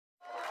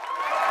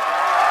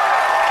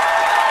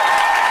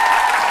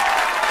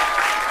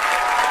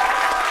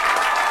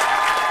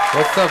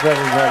What's up,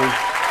 everybody?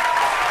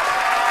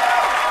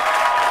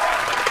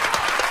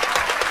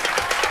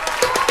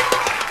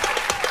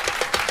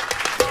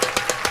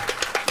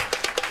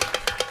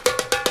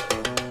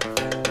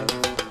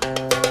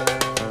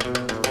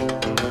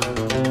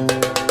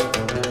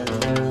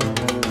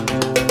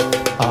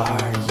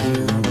 Are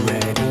you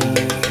ready?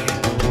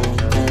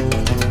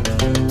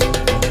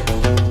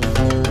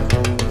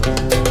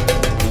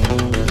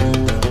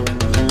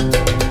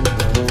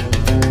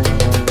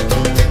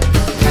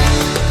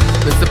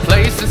 There's a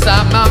place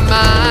inside my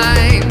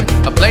mind,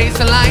 a place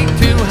I like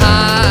to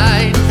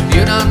hide.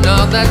 You don't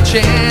know the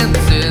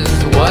chances,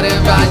 what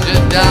if I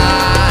should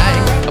die?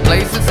 A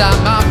place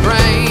inside my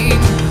brain,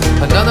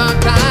 another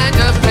kind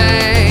of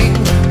pain.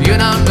 You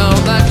don't know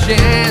the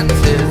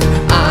chances,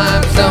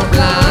 I'm so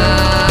blind.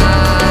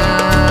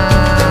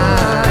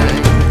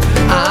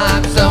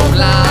 I'm so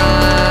blind.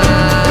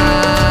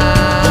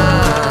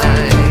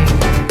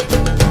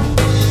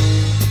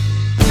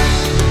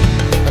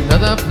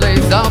 Another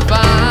place I'll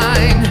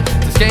find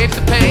to escape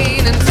the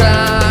pain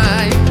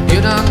inside.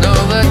 You don't know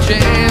the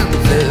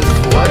chances,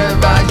 what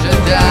if I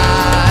should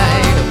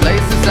die? A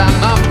place inside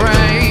my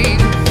brain,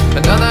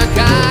 another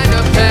kind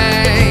of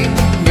pain.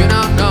 You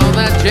don't know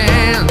the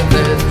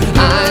chances,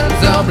 I'm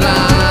so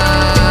blind.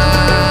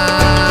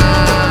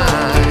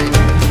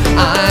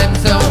 I'm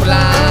so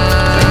blind.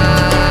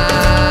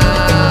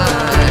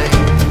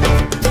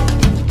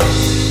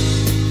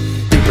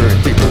 Deeper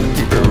and deeper and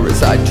deeper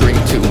as I dream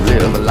to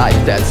live a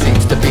life that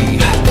seems to be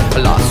a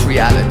lost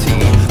reality,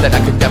 that I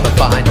could never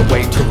find a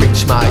way to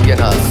reach my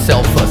inner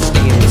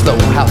self-esteem. So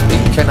how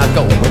deep can I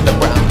go in the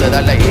ground that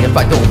I lay if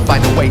I don't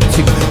find a way to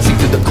see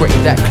through the gray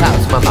that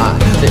clouds my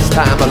mind? This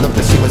time I look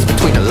to see what's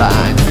between the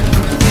lines.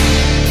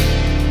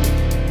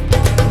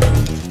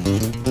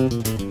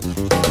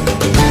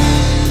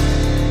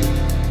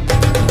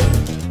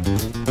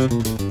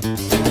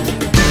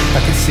 I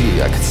can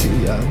see,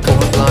 I'm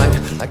going blind.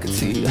 I can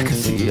see,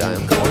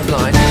 I'm going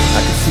blind. I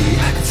can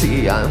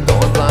see, I'm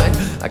going blind.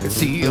 I can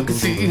see, I'm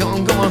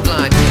going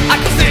blind. I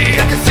can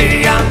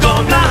see, I'm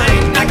going blind.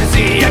 I can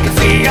see,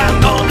 I'm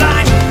going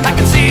blind. I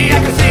can see,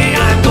 I'm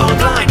going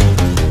blind.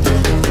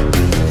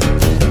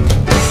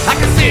 I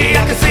can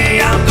see,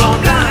 I'm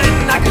going blind.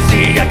 I can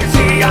see,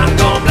 I'm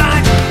going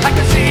blind. I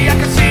can see,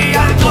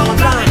 I'm going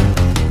blind.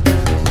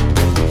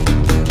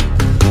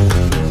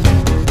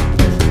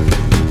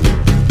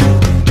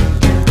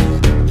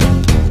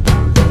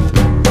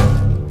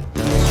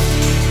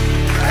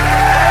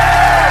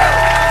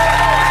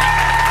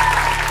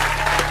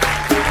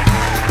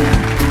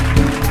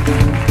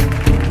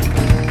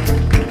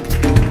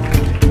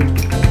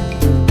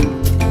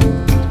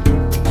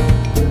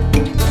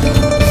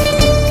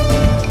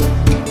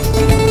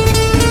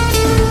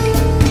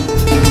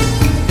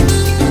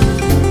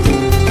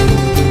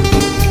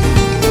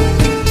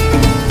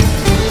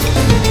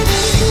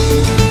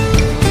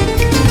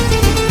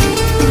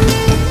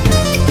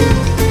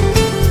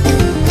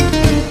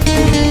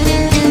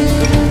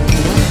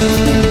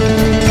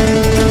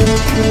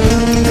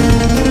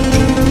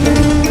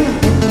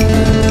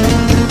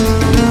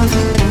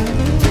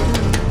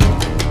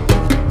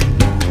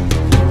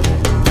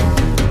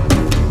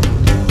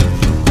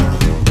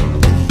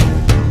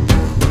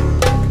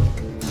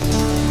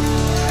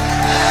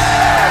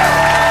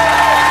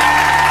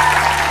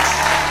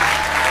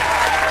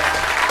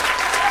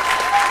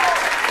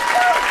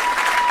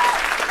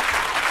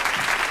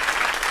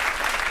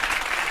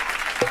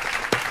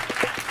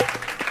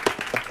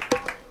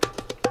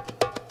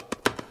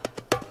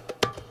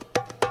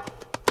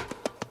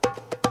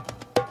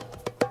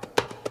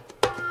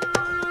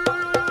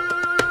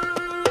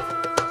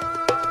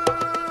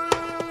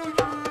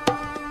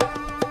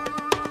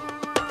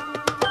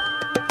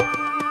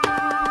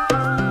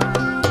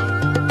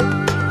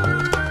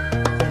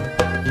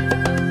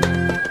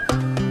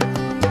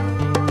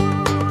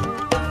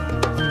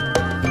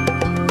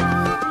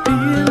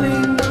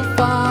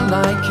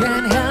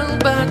 Can't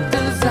help but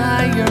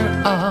desire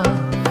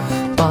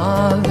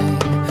falling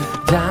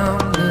down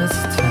this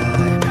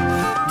time.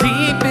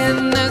 Deep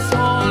in this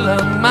hole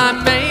of my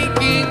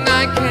making,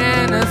 I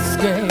can't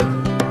escape.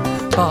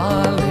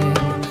 Falling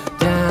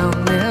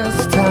down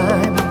this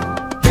time.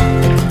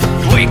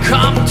 We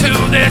come to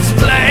this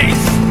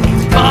place,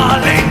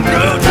 falling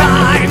through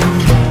time,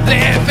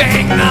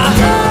 living the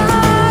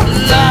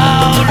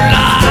low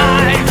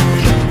life.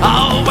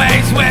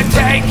 Always we're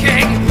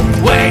taking,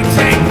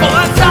 waiting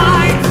for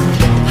time.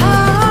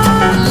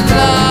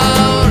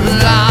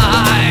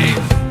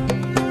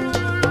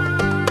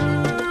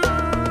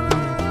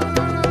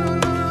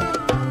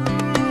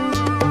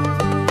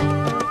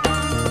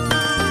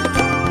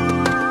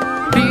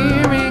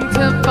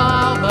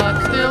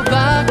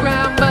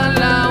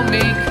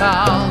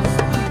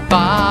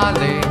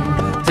 Falling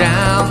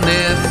down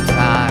this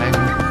time,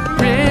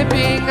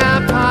 ripping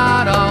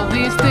apart all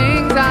these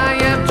things I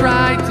have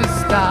tried to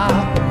stop.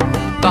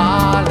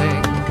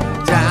 Falling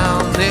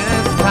down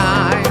this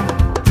time,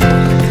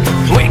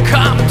 we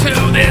come to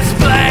this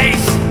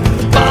place,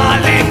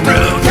 falling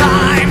through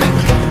time,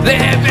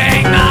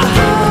 living a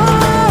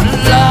whole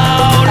life.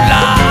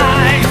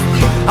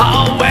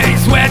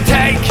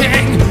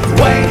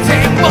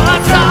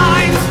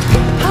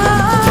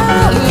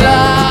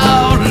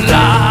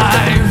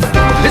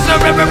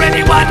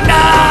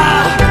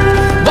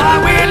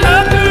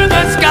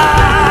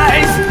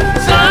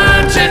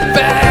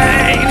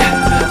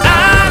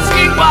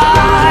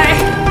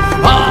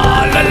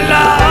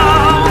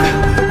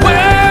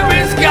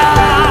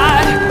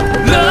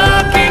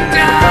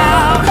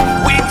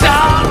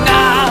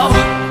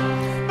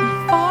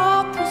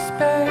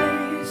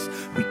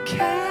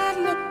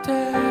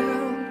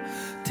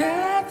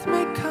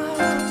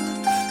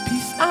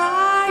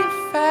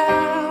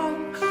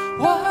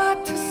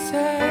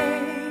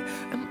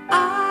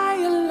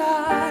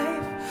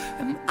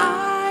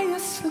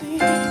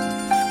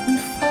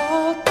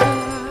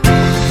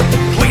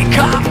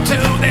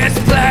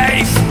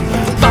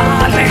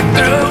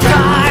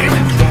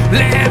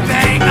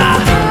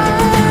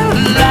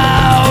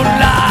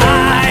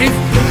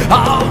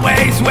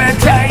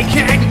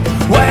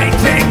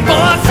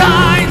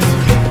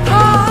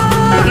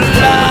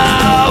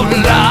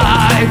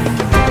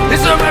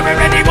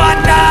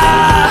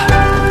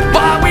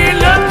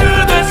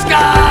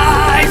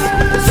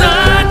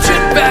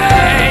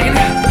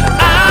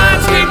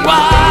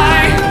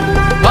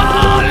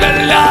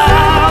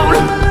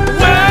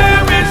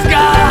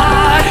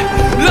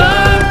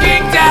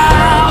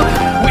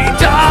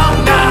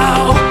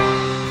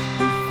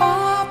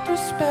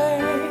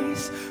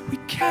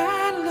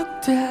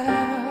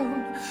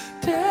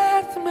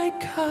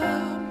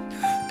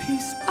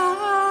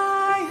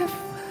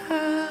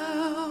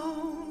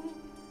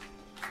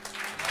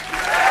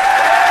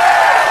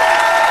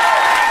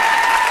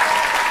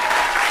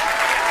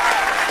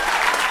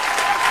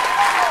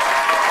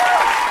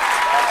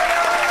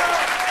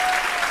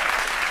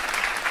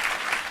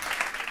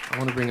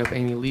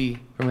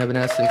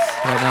 Evanescence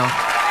right now.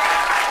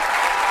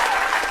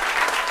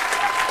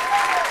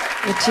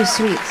 It's too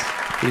sweet.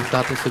 We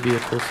thought this would be a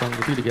cool song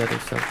to do together,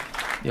 so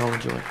y'all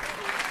enjoy.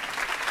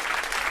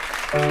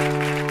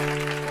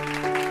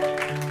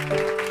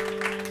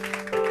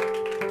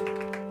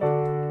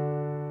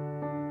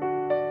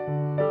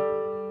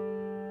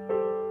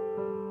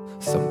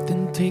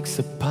 Something takes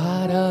a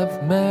part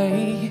of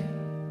me,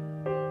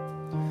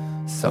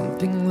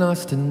 something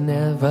lost and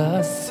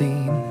never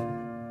seen.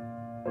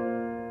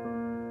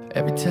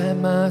 Every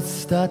time I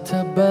start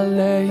to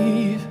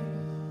believe,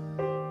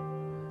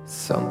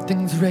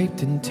 something's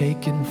raped and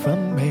taken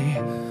from me,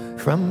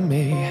 from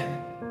me.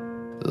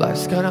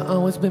 Life's gotta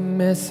always be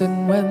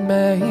messing with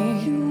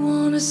me. You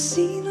wanna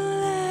see the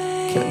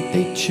light? Can't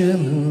they chill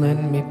and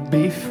let me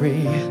be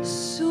free?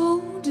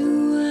 So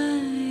do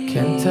I.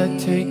 Can't I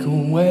take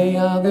away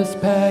all this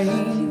pain?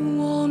 You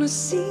wanna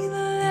see the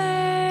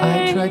light?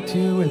 I try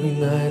to every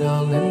night,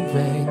 all in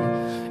vain,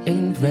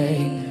 in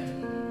vain.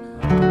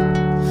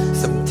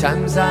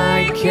 Sometimes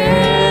I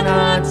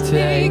cannot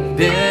take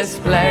this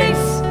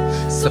place.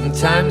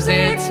 Sometimes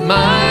it's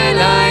my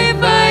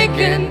life I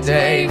can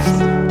taste.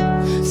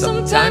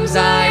 Sometimes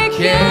I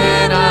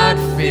cannot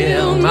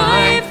feel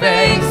my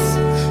face.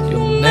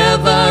 You'll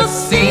never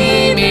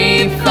see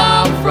me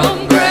far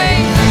from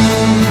grace.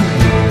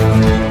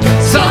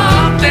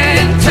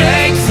 Something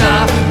takes a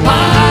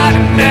part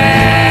of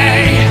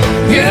me.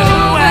 You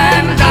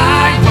and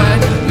I were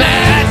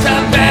meant to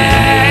be.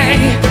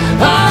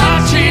 A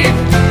cheap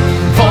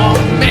for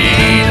me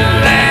to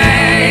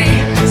lay.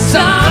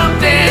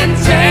 Something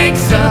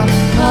takes a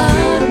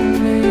part of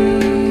me.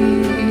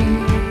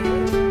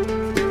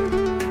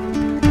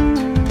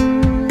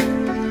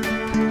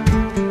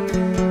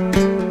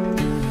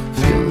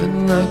 Feeling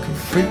like a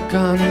freak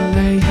on a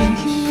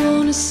leash. You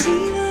wanna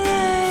see the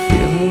light?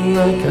 Feeling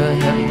like I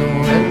have no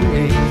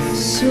enemies.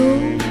 So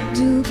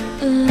do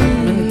I.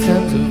 Many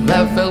times have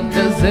I felt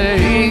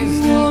disease.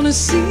 You wanna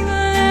see the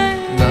light?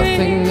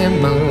 Nothing in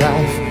my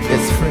life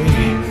is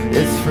free,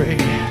 is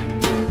free.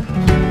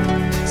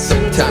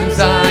 Sometimes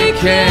I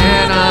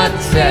cannot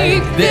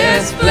take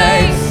this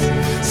place.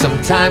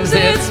 Sometimes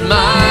it's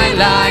my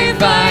life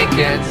I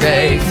can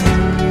taste.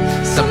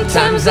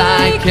 Sometimes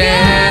I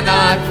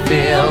cannot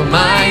feel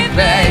my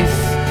face.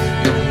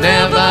 You'll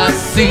never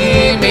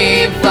see me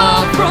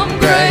far from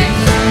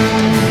grace.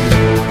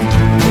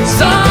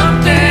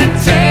 Something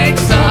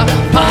takes a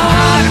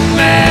part of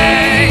me.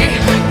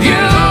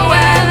 You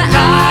and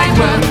I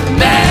were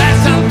meant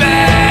to be.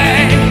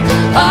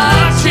 A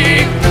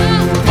cheap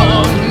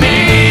for me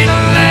to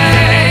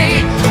lay.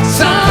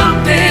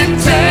 Something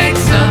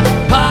takes a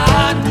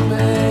part of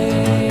me.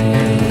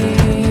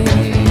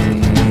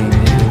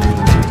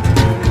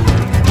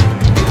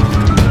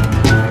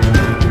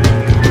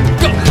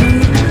 Go.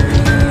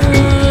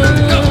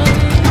 Go.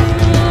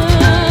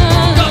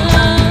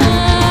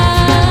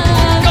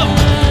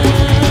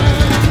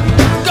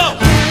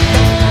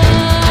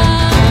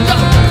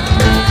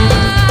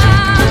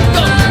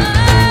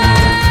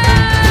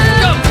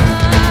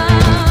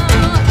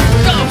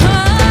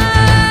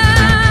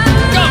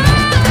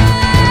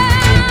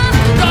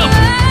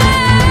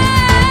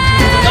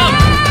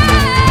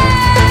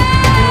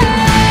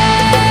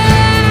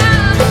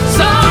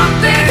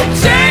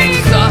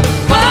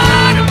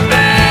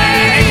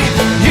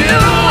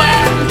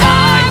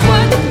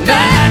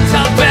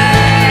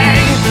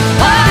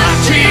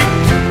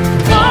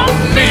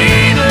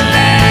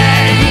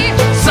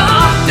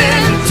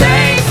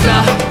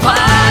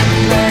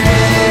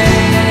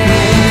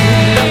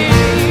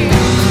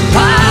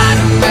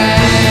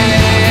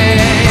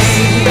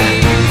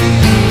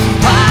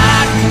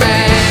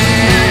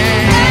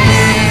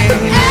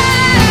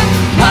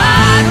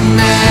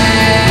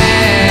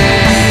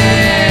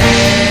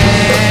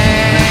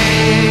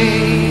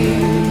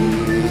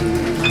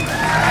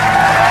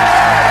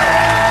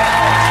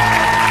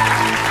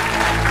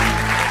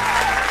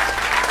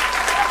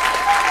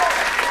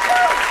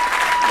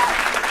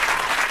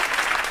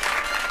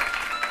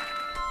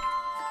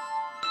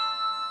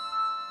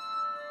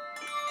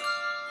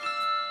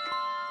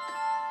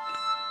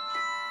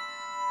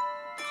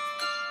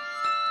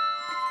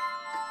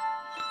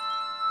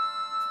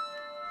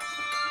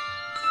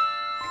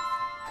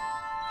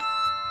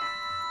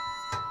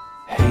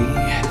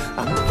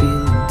 I'm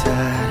feeling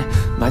tired,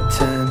 my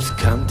time's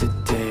come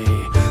today.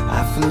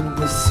 I fled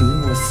with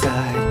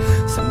suicide,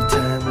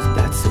 sometimes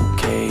that's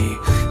okay.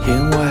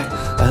 Hear what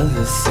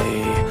others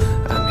say,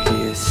 I'm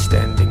here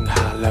standing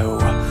hollow.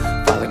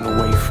 Falling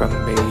away from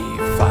me,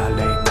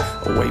 falling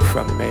away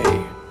from me.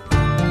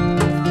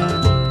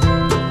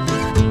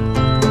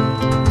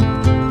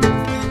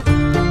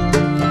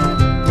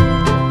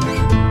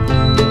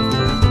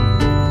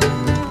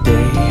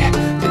 Day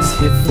is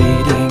here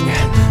fading,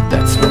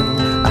 that's when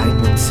I'm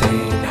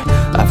insane.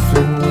 I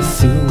fling with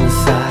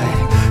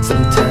suicide,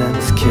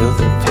 sometimes kill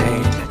the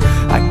pain.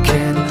 I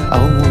can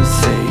always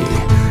say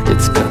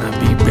it's gonna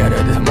be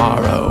better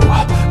tomorrow.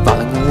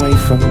 Falling away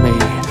from me,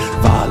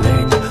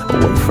 falling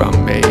away from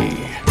me.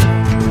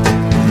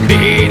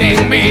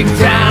 Beating me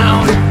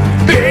down,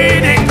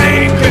 beating me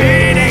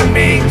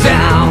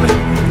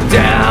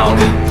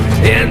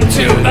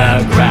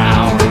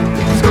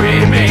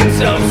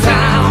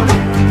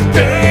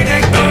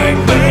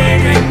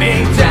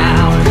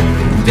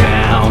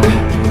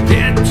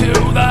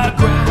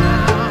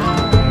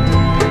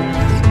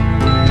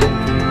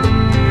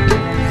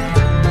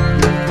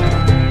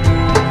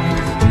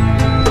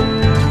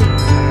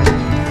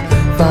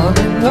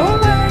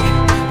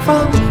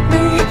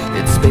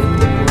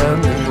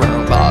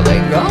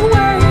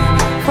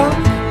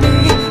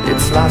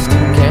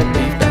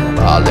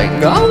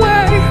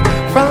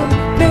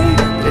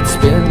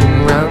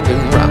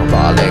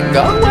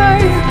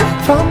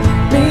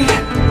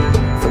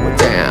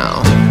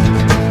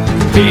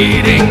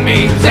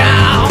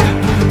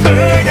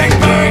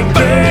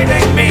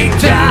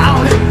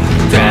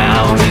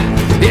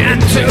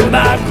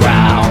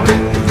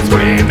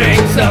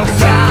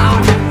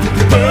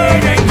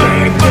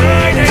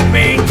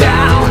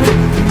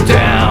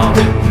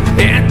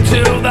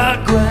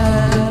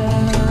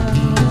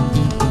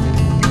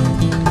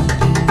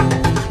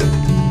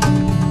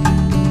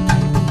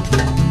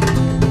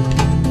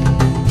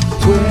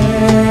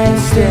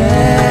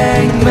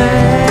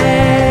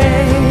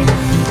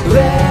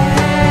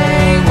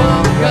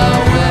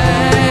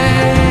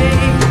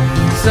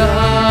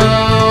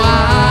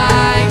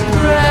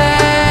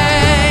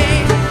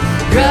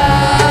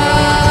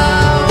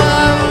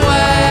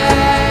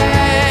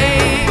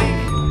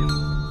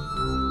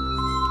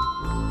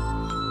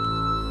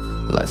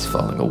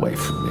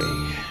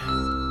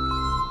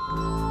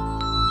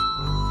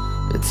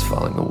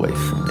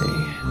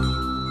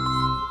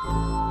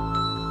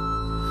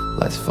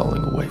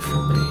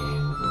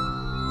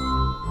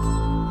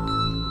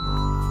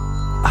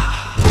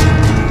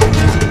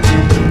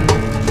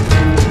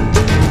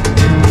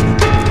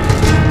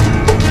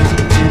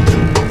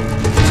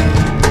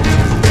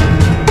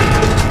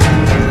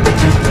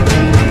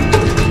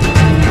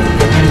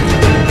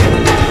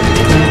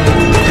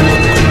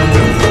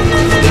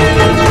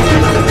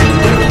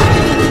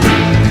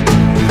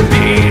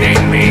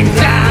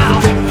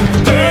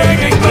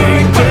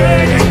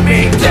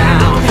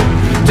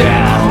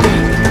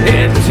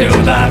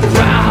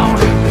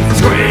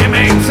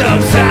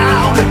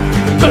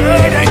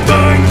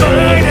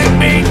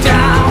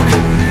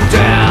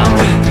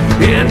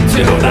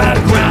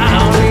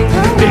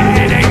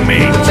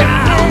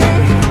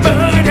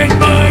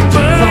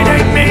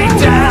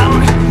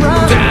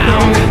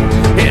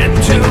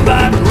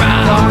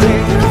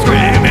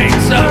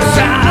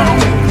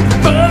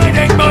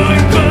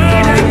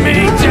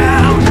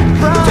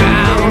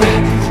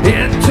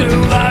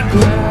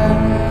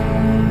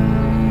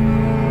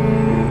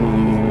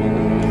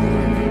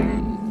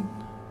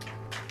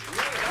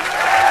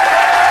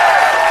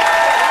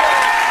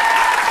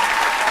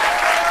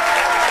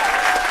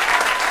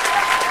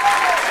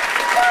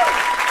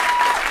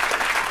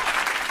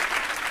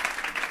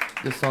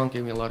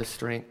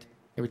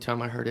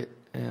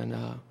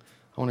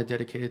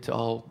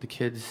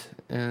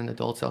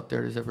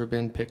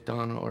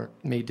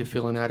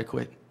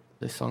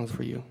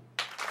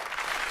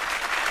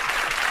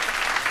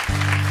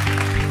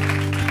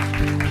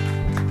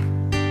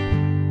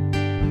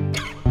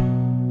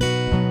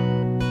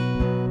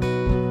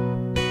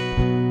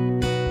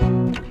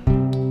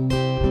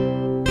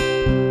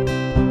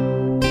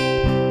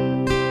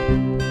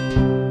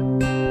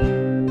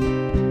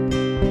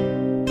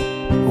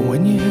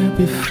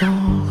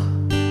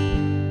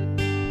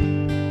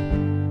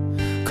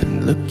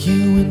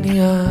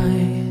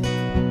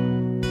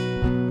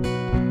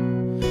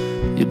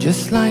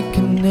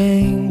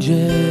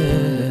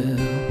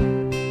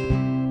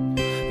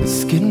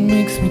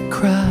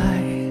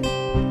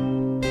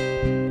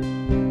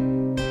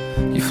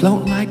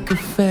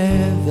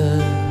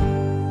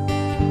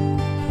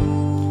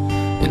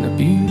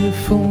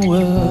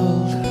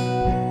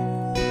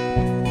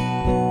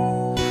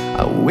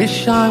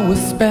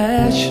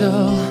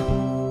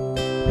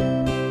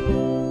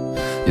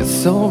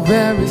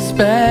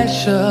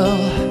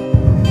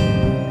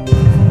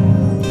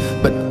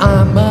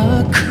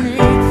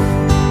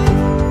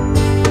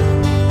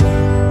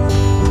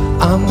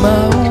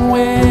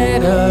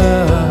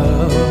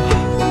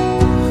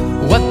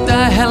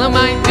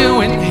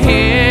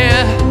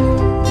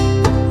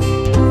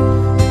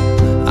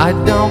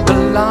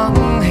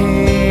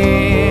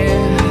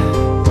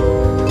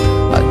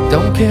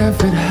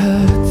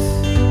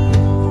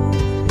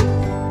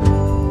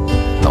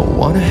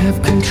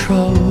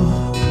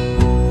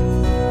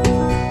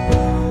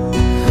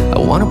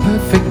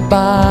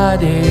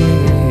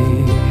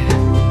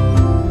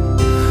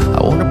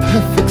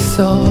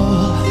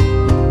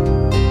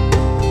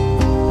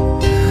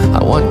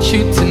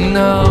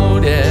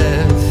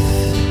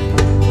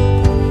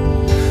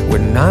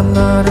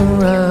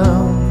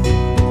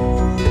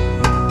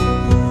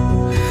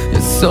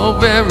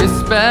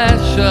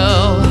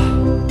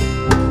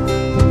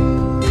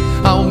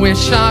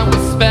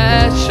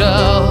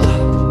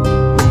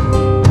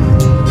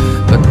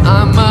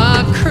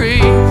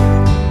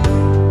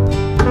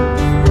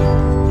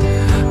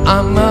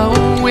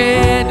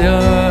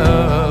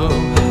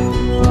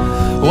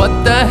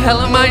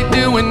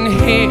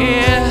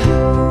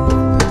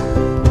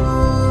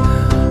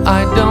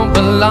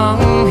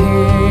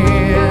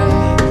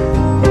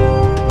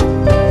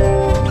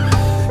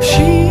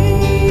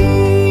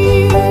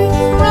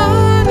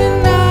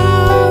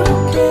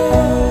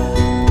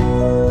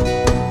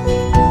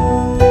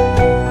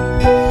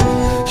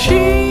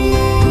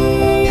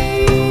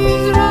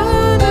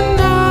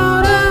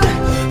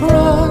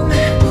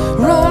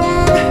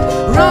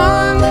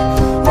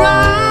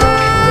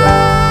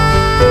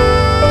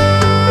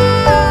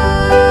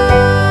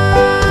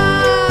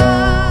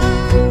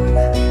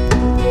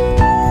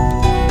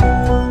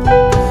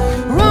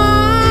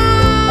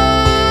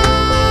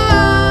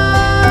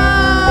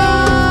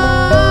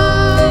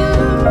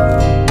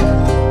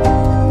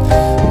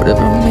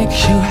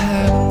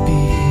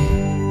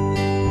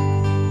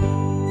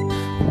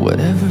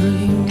whatever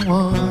you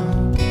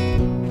want.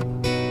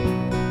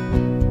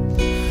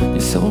 You're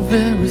so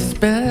very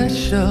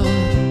special.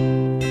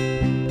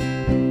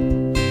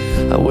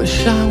 I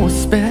wish I was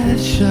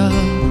special,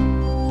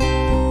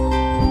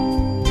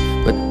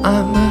 but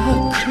I'm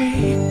a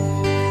creep.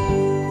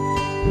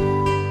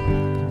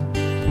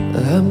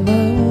 I'm a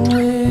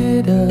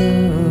widow.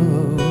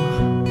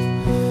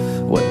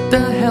 What the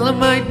hell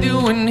am I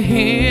doing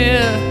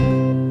here?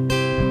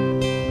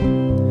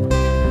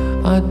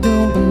 I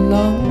don't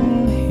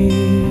belong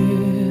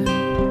here.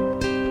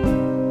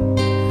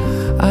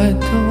 I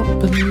don't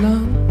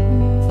belong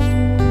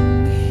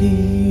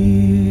here.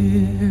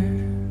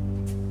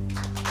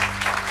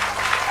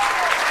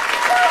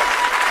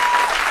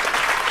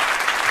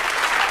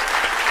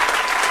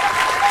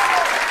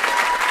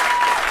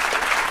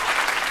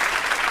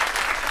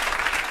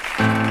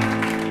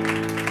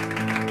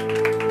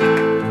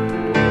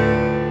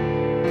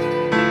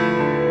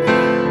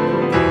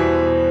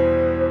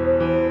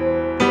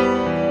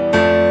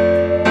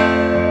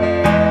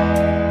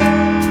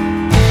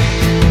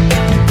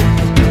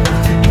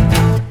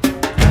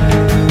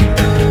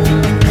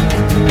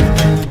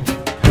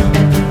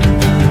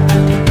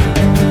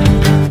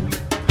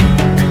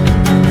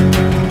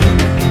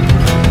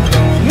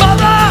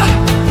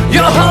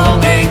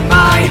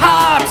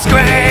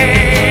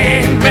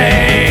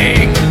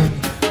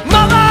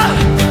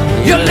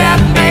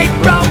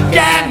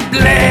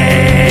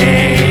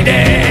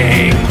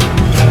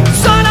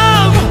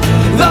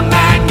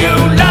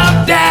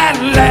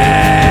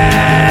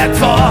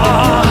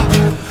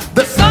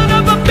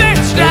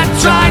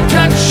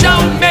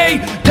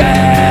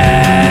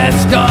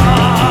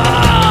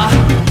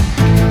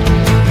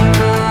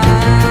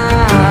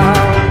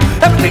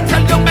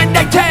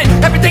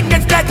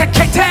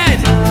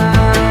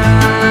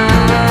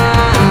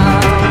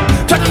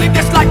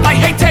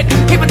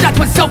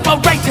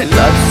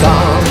 Love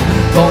song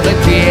for the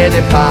dear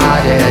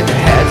departed,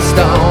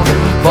 headstone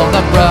for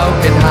the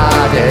broken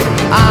hearted,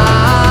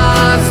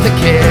 eyes to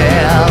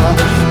kill,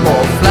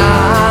 more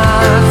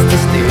flies to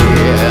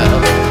steal,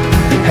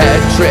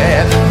 head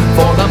trip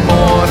for the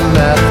mortal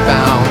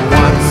earthbound,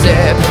 one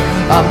sip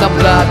of the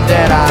blood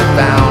that I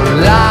found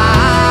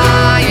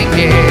lying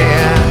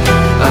here,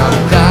 I'm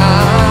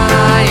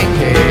dying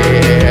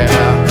here.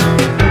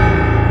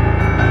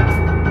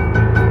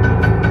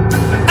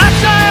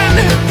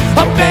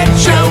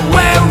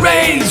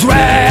 Obituaries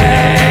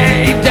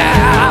rain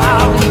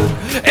down.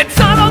 It's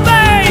on a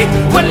way.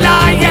 We're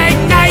lying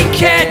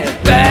naked,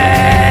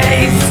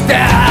 face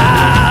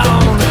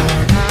down.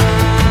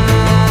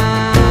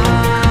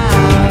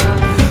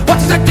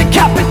 What's that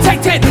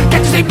decapitated?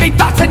 Can't you see me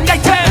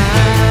fascinated?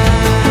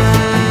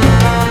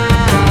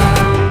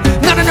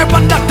 None of them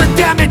run up the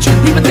damage.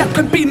 Even death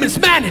can be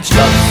mismanaged.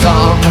 Love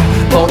song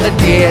for the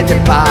dear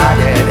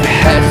departed,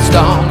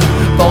 headstone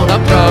for the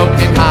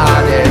broken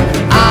hearted,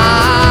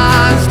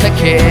 eyes to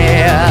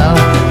kill,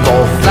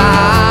 more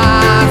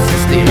flies to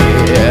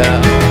steal,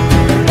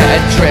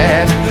 head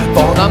trip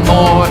for the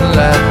mortal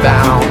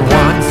earthbound,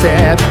 one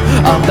sip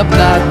of the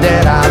blood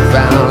that I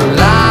found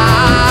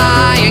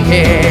lying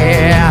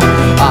here,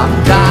 I'm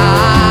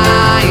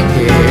dying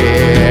here.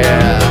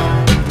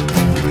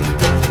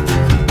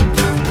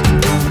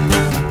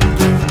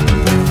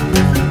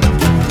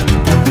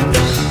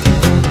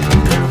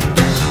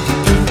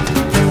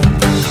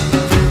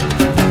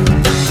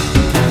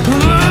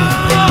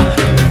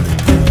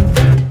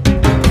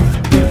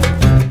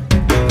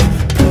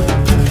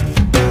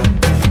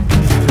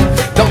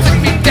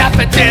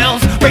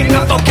 Bring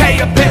a bouquet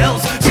of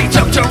pills, see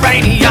choked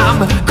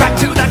uranium, crack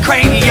to the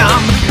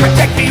cranium.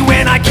 Protect me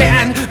when I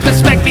can,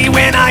 respect me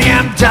when I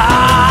am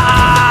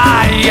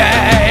dying.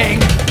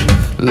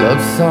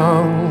 Love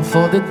song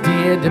for the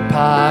dear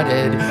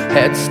departed,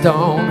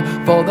 headstone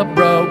for the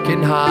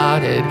broken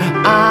hearted,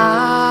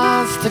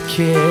 eyes to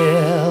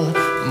kill,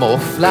 more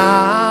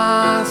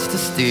flies to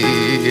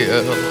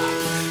steal,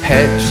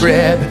 head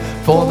trip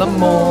for the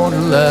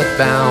mortal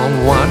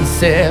earthbound, one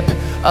sip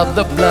of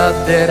the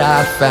blood that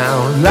I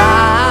found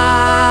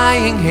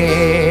lying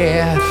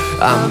here,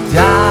 I'm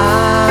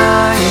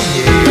dying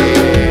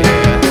here.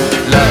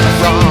 Love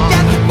song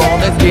for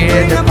the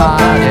dear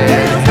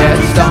departed,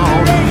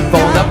 headstone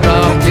for the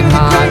broken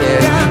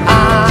hearted,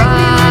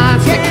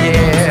 eyes to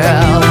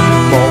kill,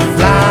 more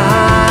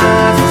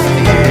flies to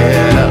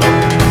steal,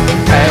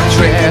 head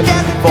trip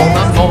for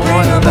the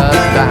mortal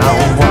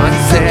earthbound, one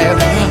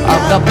sip of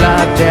the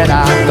blood that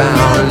I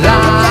found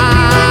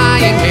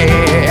lying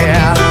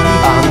here,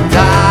 I'm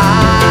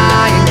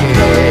dying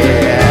here.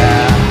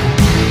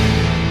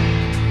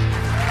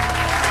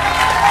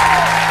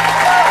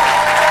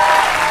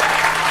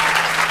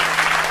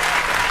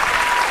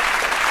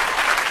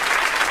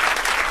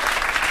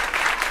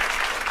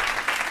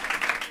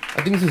 I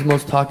think this is the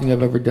most talking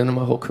I've ever done in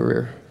my whole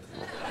career.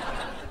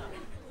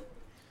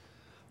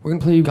 We're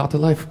gonna play You Got the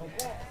Life.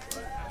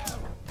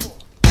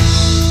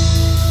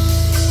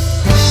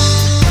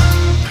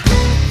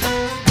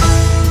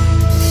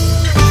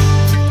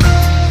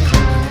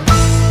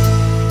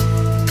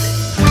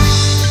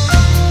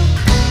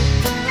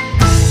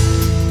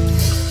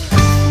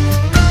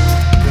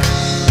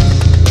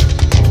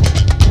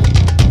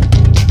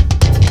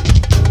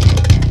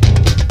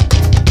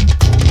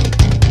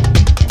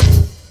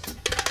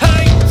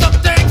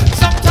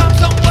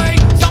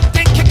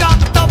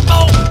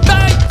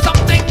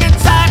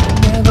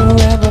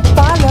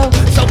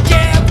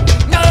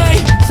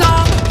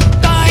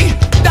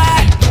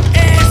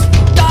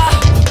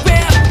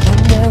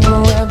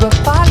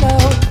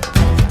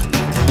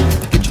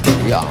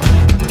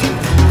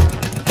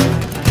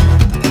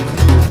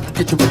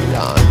 get your booty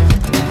on.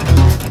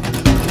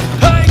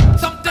 Hey,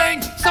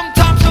 something,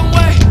 sometime, some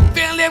way,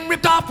 feeling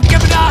ripped off and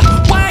giving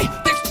away.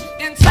 This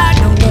inside,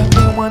 no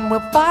everyone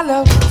will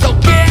follow. So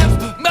give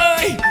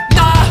me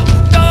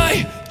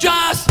nothing,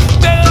 just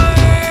feel.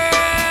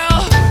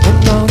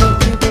 And all the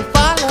people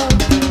follow.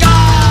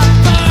 God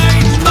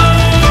made me,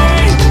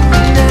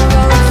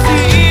 never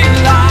see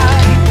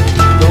light.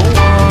 No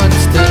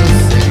one's to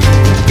see.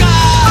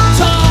 God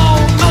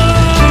told me,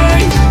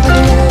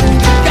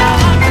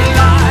 God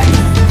life.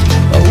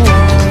 No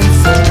one's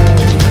say.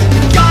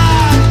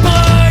 God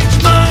made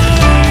me,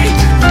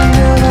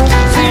 never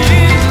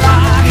see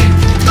light.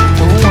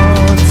 No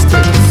one's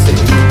to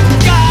see.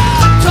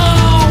 God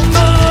told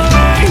me,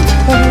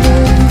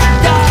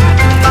 God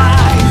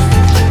life.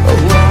 No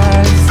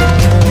one's say.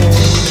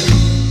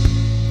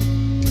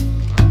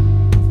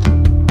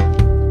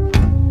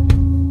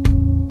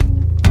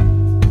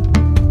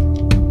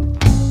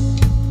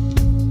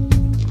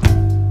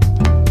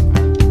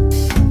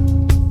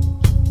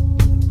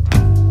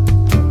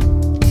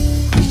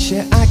 Each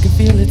year I can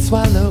feel it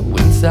swallow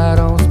inside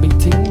arms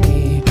beating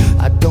me.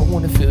 I don't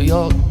wanna feel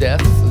your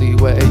deathly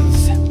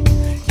ways.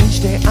 Each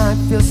day I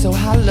feel so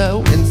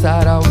hollow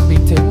inside arms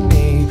beating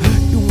me.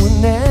 You will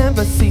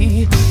never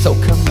see, so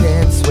come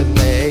dance with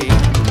me.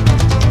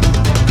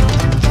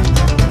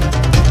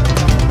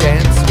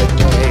 Dance with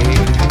me.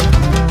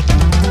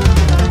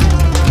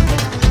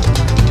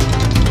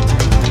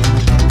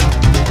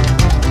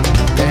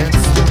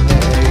 Dance with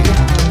me.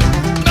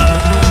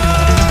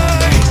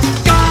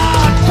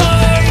 God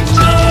made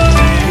me,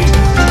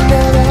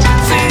 Never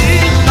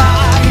see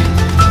light.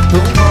 who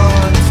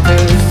wants to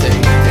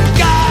see.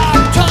 God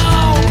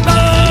told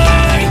me,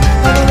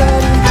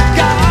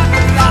 God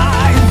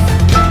life.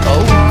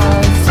 Oh,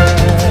 I say.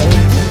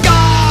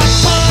 God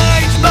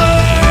made me,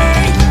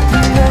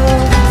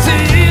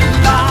 see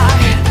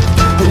light.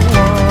 Who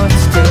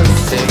wants to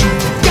see?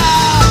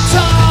 God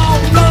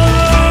told me,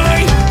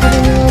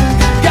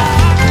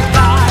 God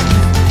life.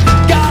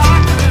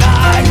 God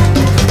life.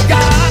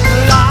 God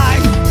life.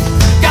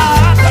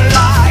 God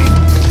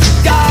life.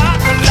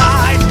 God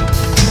life.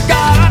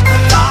 God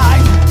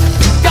life.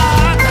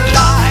 God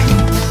life.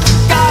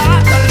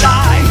 God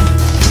life.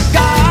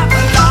 God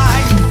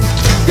life.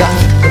 Got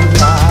the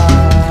light.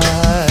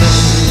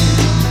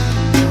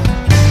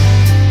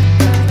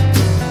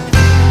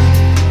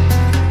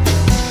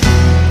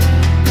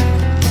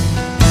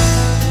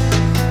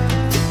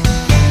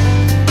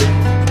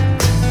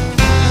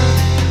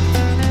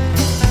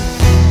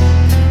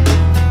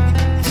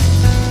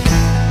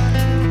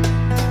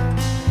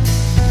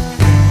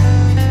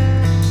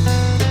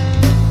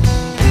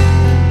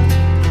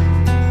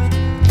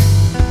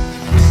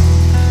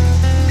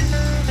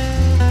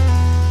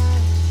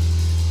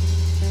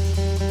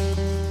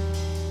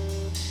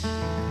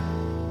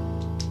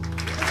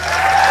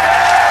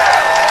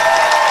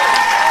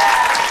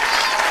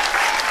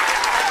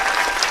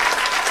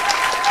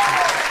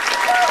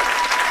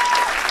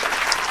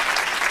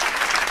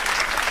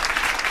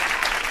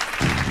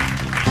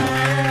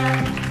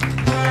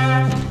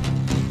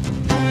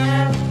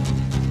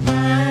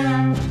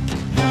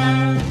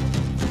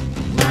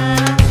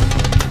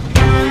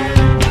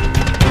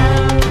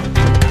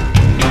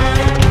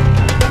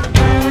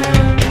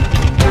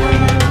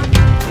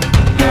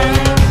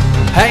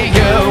 Hey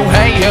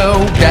you,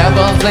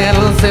 devil's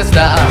little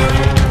sister,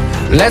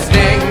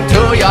 listening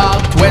to your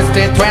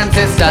twisted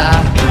transistor.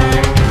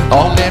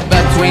 Hold it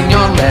between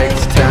your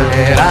legs, turn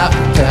it up,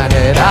 turn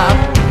it up.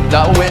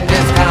 The wind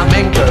is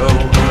coming through,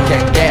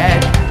 can't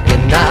get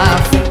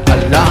enough. A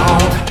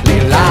lonely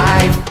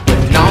life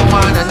with no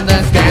one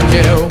understands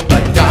you,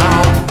 but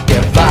don't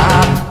give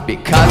up,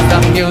 because the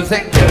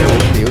music do,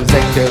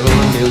 music do,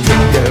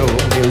 music do,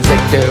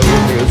 music do,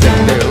 music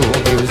do,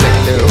 music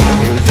do,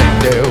 music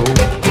do.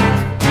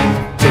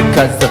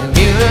 Because the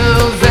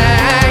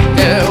music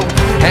do,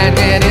 and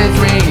it is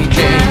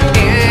reaching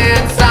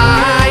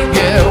inside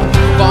you,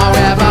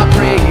 forever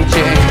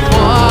preaching,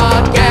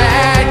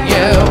 forget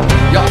you.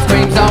 Your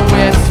screams are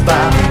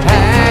whisper,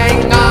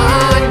 hang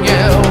on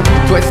you,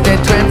 twisted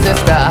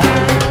transistor.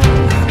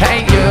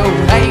 Hey you,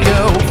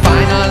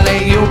 finally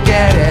you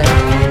get it.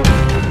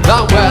 The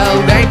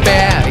world ain't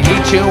fair,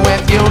 eat you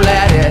if you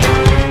let it.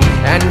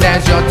 And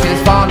as your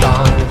tears fall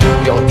on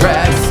your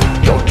dress,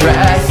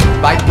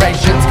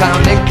 vibrations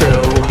coming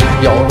through.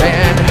 You're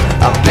in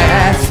a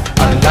mess,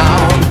 a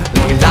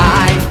lonely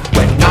life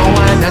when no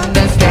one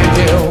understands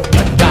you.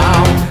 But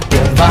don't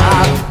give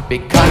up,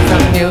 because the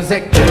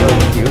music do,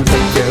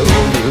 music do,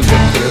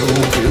 music do,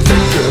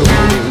 music do,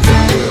 music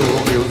do,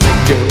 music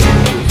do,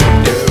 music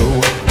do.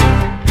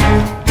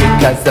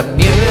 Because the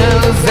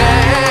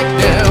music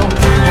do,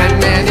 and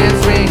it is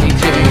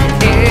reaching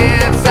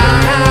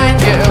inside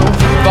you,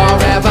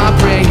 forever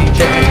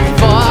preaching,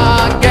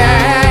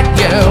 forget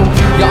you.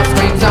 Your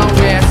screams are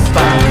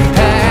whisper,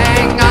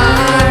 hang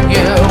on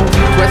you,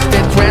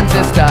 twisted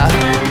transistor.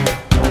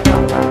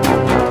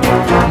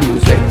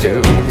 Music do,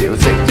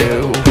 music do,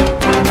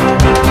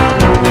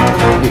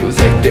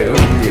 music do,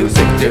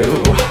 music do,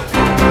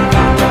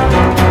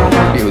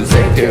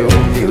 music do,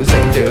 music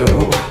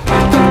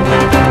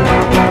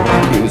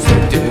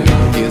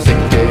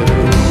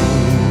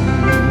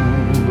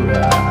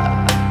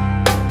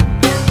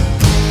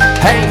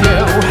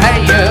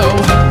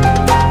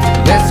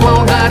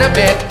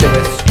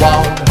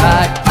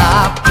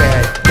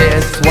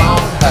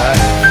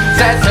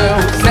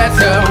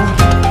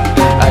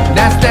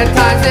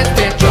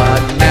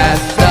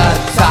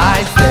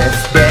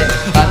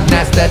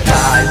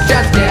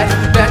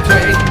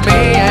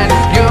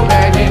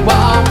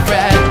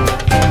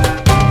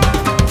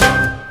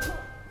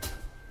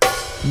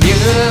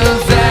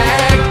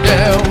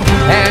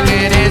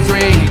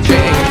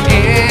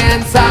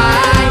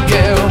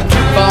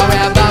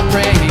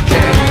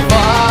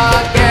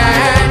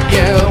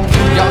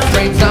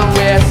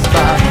whisper,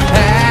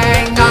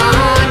 hang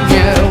on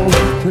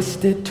you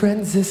twisted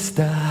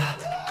transistor.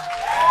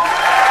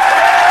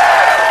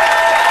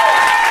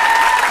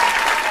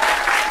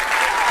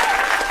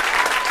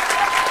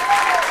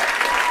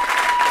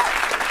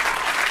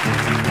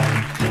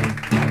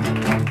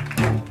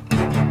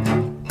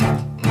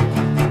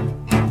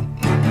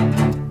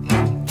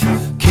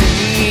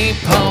 Keep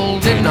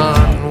holding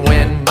on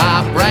when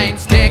my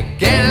brain's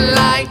ticking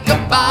like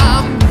a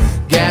bomb.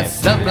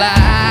 Guess the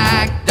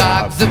black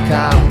dogs have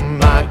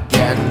come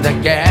again to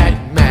get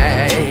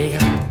me.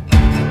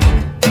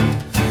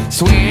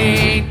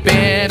 Sweet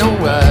bitter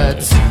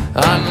words,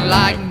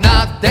 unlike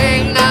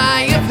nothing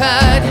I have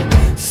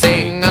heard.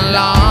 Sing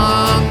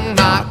along,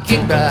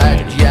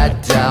 mockingbird, you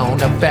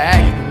don't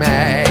affect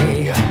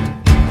me.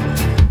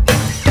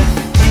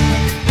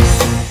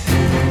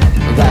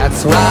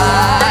 That's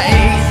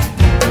right,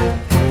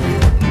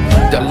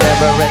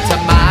 deliver it to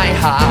my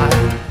heart.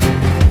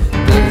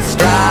 Please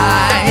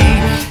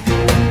strike,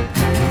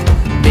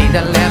 be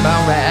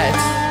deliberate.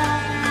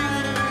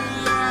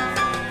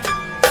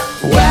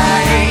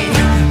 Wait,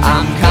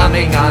 I'm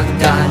coming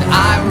undone,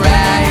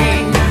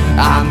 irate.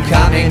 I'm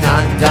coming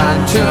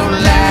undone, too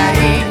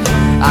late.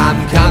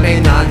 I'm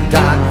coming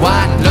undone,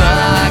 what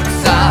looks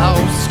so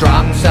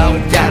strong,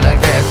 so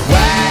delicate.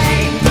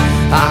 Wait,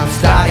 I'm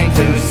starting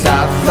to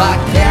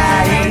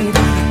suffocate,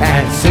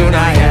 and soon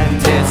I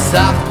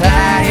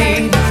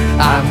anticipate.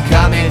 I'm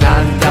coming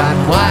undone,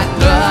 what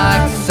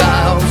looks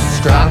so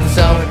strong,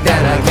 so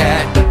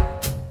delicate.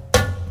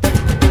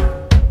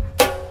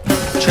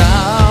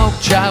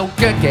 Choke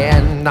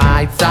again,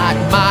 I thought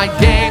my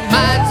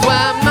demons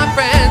were my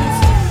friends.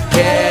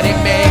 Getting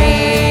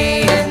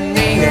me, in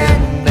the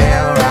end,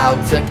 they're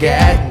out to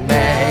get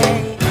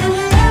me.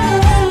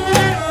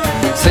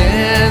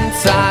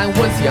 Since I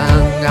was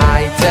young,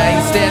 I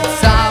tasted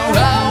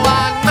sorrow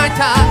on my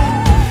tongue,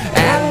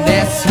 and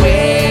this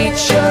sweet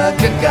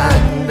sugar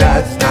gun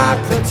does not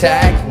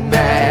protect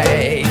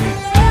me.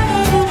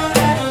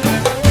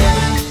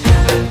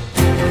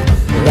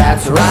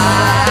 That's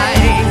right,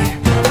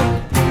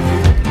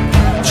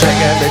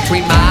 trigger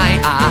between my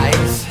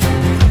eyes.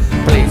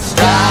 Please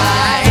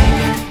strike,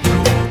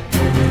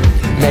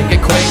 make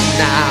it quick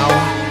now.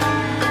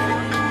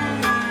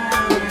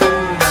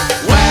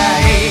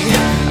 Wait,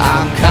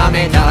 I'm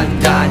coming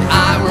undone,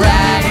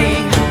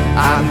 irate.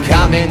 I'm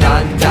coming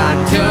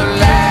undone, too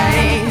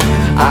late.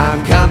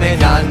 I'm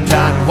coming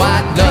undone,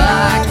 what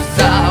looks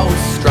so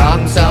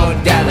strong, so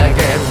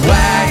delicate.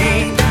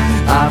 Wait,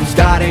 I'm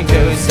starting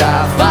to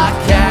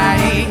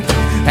suffocate,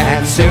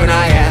 and soon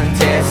I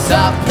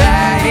anticipate.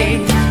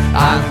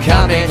 I'm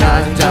coming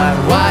undone,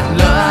 what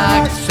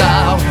looks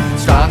so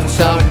strong,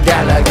 so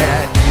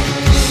delicate.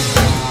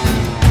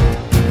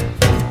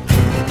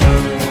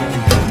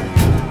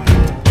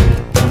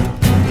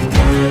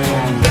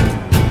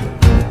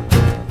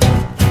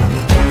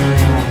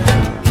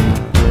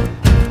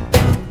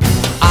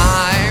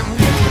 I'm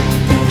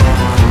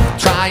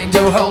trying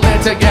to hold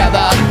it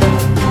together.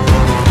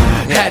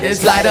 Head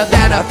is lighter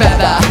than a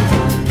feather.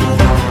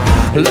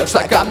 Looks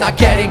like I'm not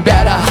getting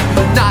better,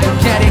 not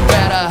getting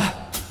better.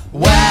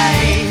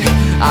 Wait,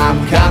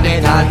 I'm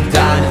coming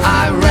undone,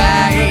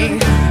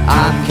 irate.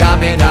 I'm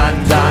coming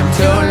undone,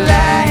 too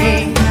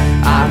late.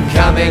 I'm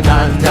coming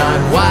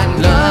undone, what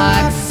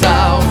looks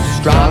so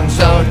strong,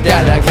 so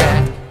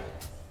delicate.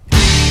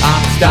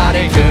 I'm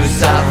starting to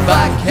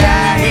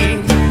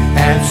suffocate,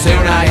 and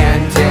soon I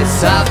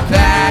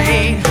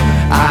anticipate.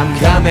 I'm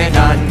coming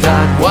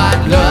undone, what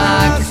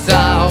looks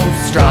so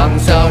strong,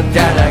 so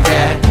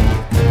delicate.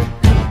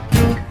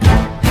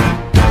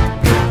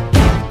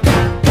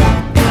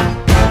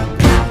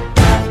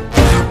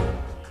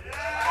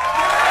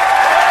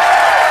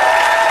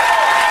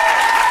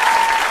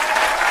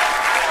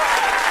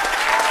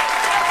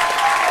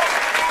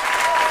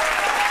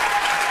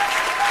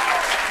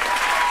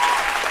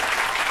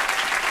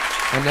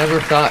 I never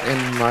thought in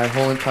my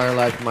whole entire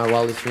life, in my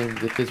wildest dreams,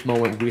 that this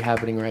moment would be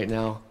happening right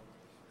now.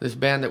 This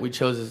band that we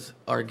chose as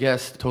our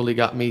guest totally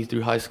got me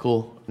through high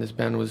school. This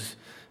band was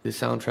the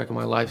soundtrack of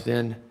my life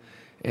then,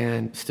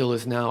 and still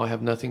is now. I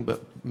have nothing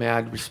but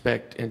mad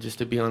respect, and just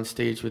to be on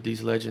stage with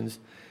these legends.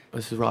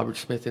 This is Robert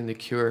Smith and The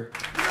Cure.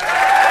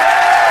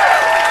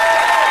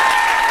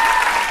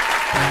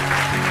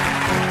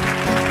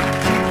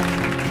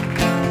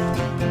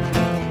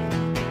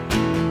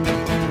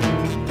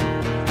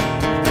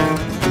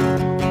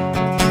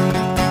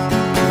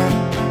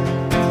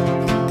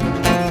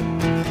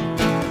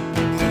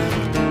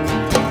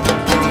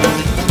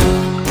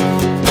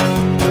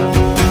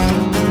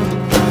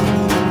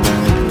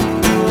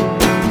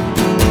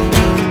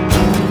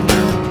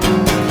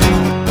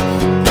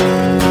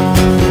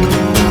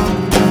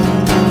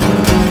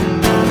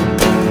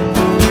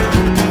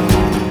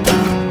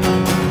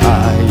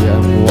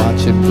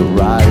 The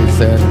rise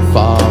and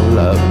fall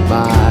of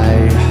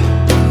my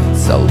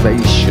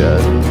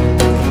salvation.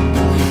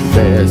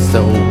 There's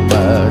so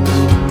much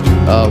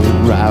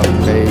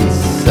around me,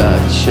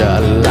 such a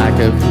lack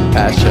of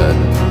passion.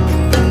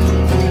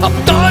 I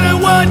thought it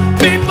would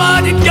be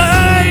fun and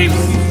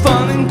games.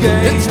 fun and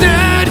games.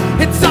 Instead,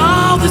 it's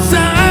all the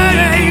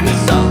same.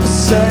 It's all the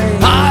same.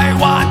 I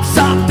want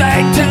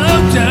something to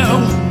do.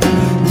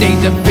 Need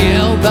to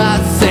feel the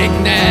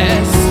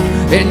sickness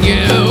in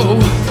you.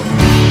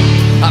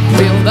 I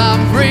feel the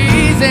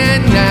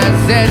freezing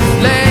as it's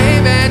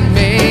leaving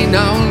me.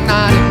 No,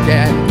 not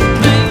again.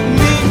 Make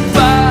me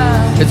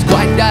fine. It's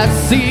quite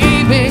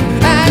deceiving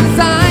as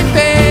I'm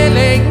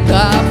feeling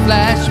the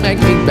flesh make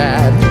me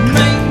bad.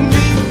 Make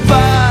me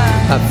fine.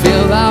 I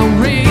feel the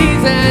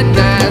reason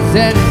as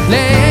it's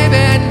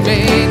leaving me.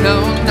 No,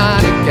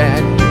 not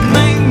again.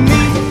 Make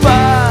me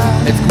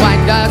fine. It's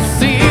quite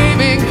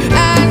deceiving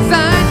as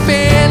I'm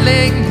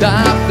feeling the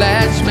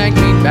flesh make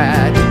me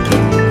bad.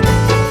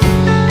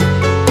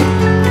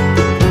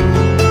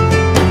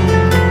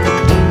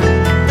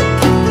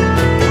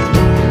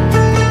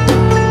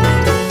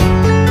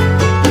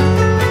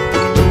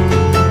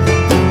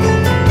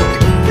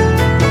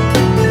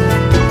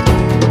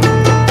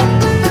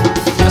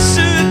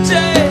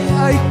 Yesterday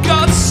I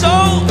got so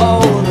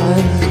old,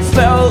 I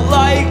felt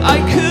like I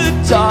could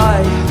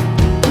die.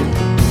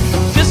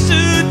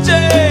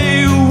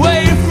 Yesterday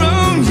away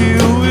from you,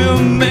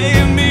 it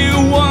made me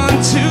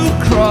want to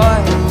cry.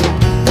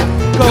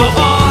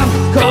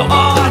 Go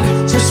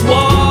on, just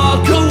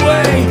walk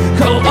away.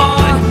 Go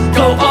on,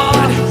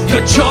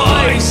 your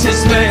choice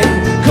is made.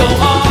 Go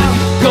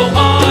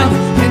on,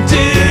 and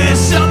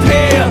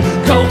disappear.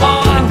 Go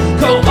on,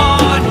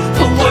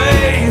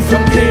 away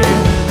from here.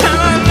 And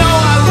I know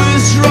I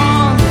was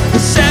wrong. I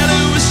said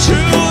it was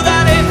true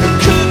that it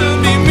couldn't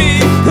be me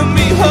and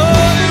me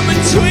hurt in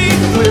between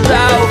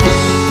without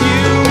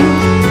you.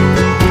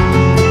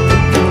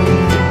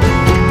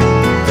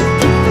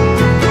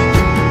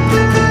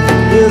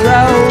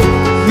 Without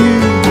you.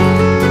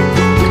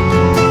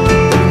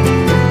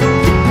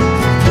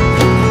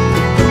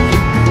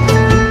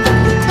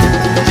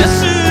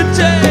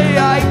 Yesterday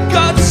I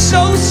got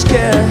so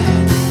scared,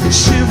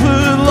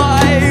 shivered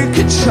like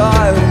a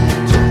child.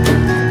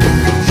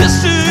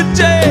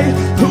 Yesterday,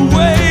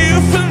 away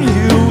from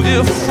you,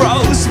 it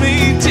froze me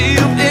deep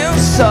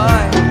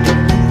inside.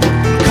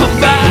 Come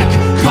back,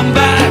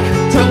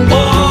 don't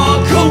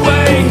walk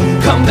away.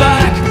 Come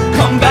back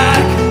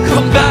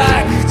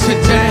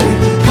today.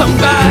 Come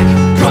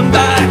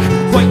back,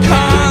 why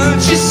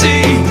can't you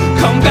see?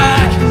 Come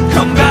back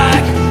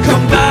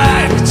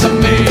to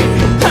me.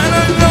 And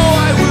I know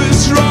I was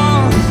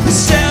wrong. I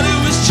said it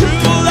was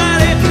true that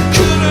it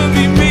couldn't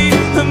be me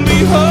and me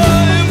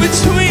hurt in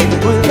between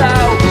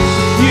without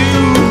you.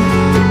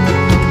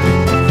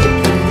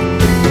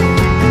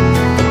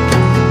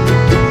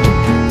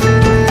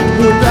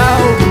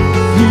 Without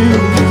you.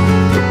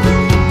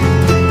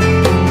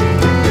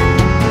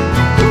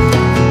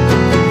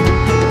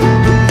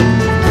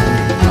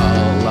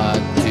 All I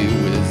do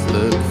is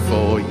look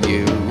for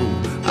you.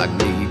 I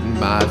need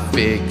my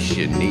fix,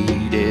 you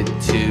need it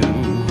too.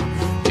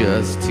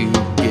 Just to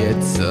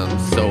get some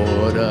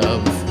sort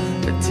of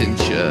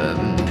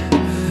attention.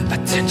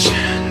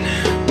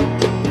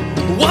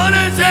 What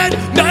does it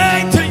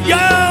mean to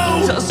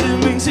you? Does it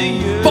mean to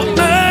you? For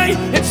me,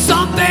 it's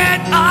something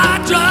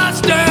I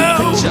just do.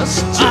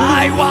 Just do.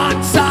 I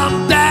want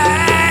something.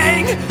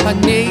 I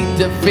need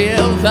to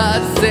feel the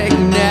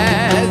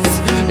sickness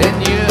in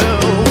you.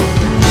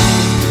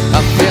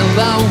 I feel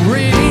the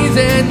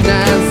reason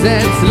as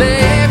it's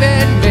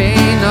leaving me.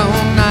 No,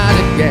 not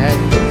again.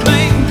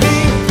 Make me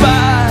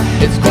fine.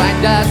 It's quite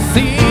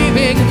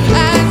deceiving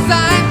as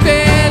I'm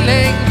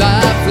feeling the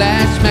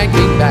flesh make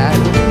me bad.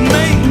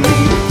 Make me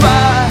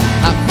fine.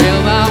 I feel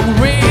the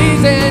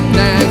reason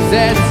as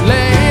it's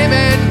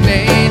leaving me.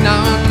 No,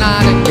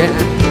 not again.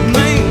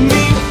 Make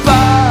me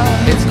fine.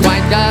 It's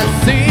quite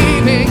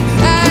deceiving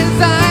as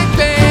I'm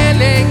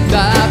feeling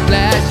the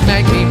flesh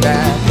make me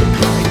bad.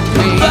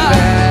 Make me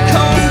bad.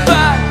 Come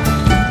back.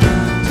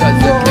 Does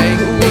it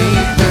make me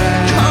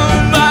bad?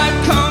 Come back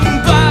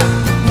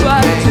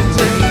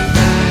today.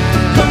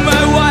 Come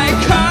back, why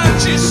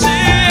can't you see?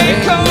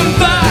 Come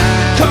back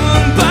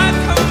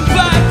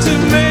to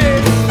me.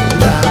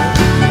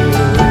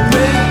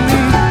 Make me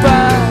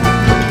fine.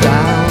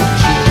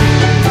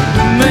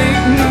 Make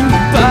me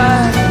fine.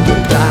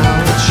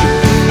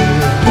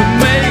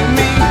 Make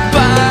me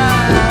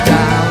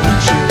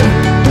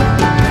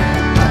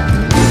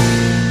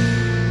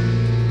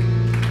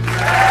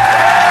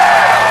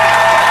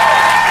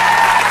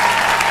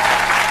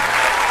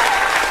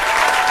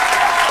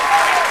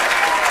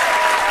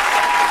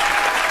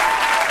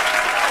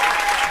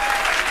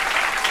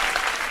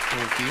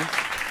Thank you.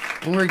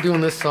 When we were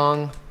doing this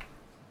song,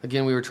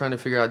 again, we were trying to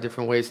figure out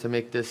different ways to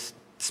make this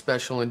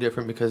special and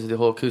different because of the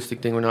whole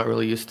acoustic thing. We're not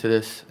really used to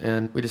this.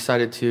 And we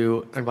decided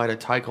to invite a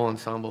taiko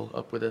ensemble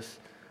up with us.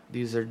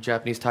 These are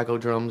Japanese taiko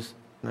drums,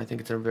 and I think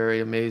it's a very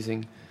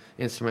amazing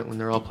instrument when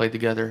they're all played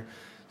together.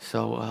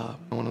 So I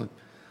want to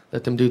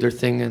let them do their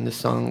thing, and the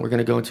song we're going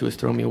to go into is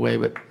Throw Me Away,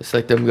 but let's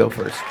let them go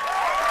first.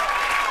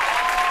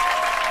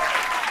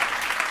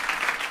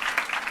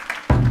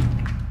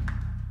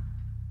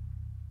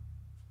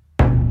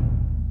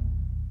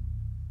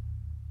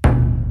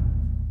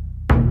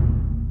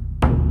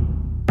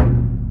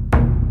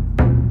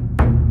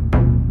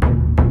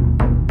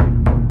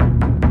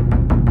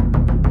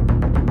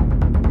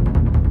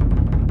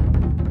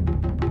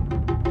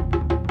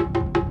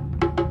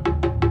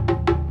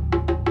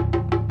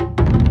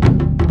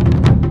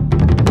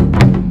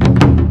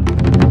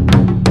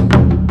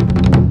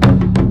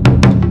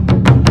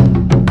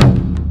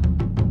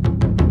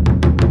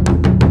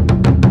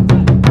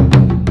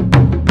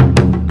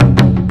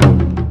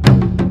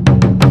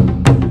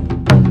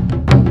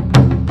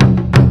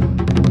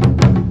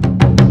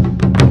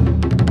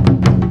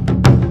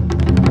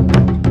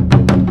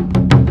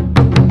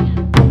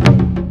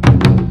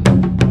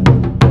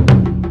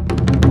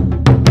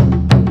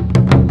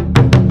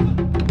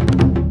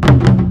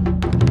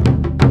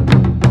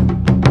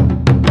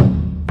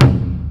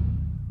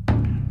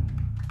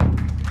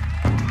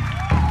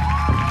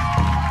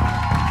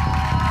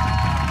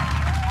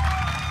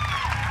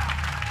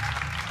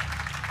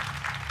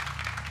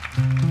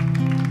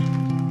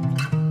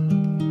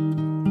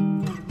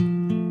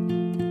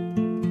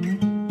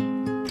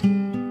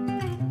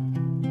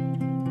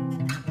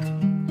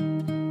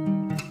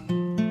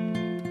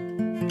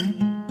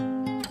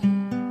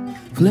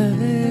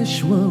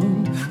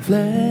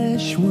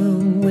 flesh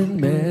wound with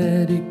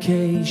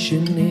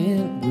medication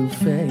it will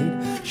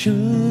fade.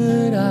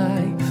 Should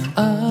I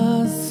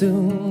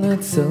assume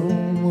that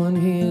someone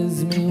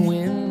hears me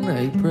when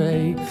I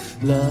pray?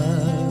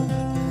 Love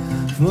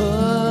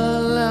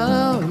full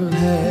of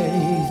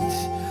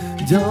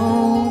hate,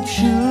 don't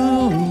you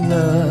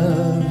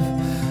love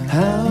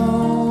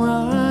how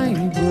I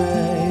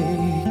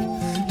break?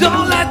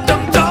 Don't let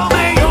them throw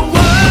me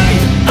away.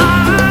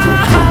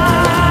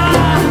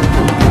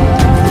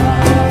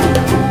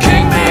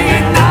 Kick me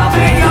and I'll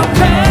be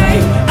okay.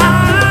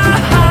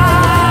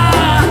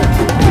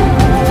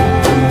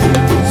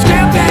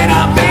 Skipping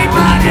a beat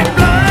but it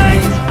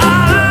plays.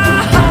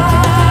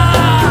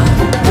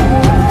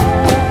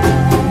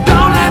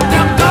 Don't let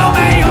them throw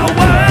me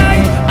away.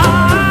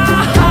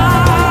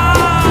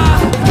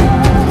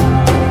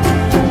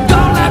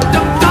 Don't let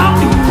them throw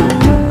me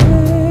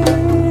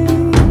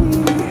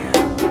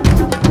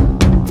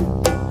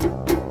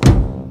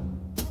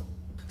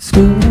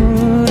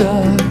Screwed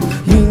up,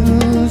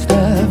 used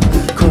up,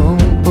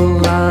 crumple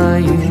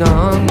lying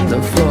on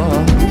the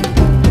floor.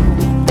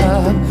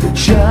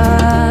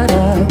 Shut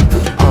up,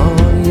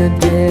 all you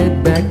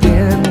did back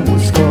then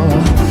was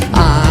score.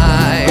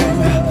 I'm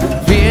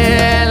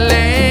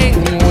feeling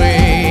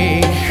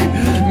weak,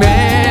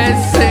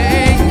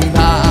 missing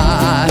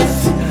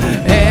parts,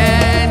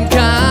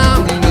 incomplete.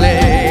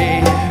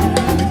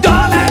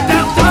 Don't let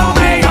them throw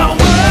me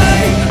away.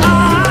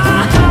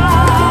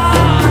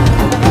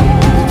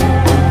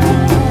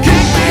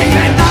 Kick me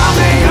and I'll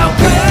be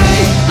okay.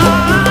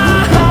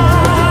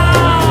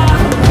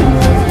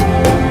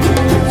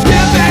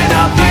 Skipping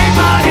a beat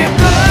but it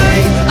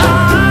plays.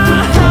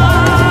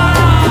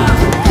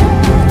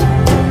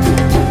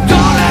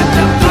 Don't let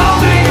them throw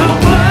me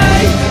away.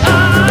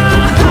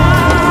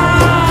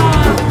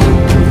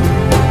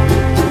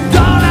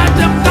 Don't let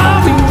them throw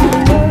me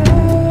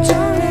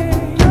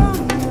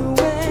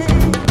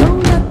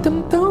Don't let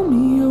them throw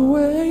me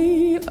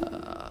away.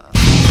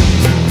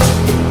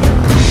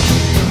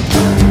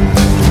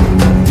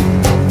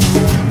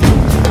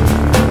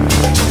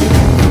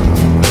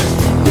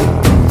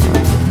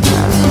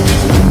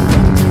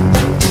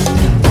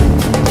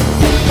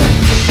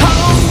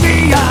 Hold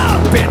me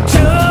up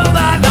into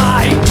the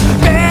night.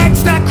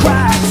 Fix the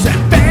cracks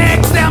and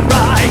fix them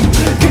right.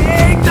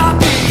 Kick the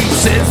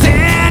pieces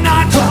in a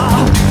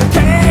draw.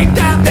 Take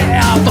them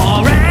there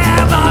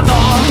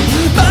forevermore.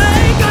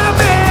 Make a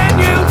man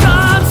you've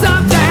done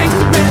something.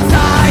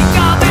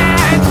 Recycle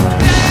it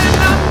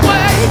in a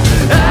way.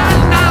 And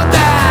now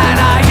that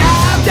I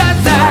have to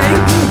say,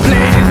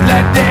 please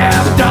let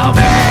them throw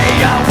me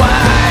away.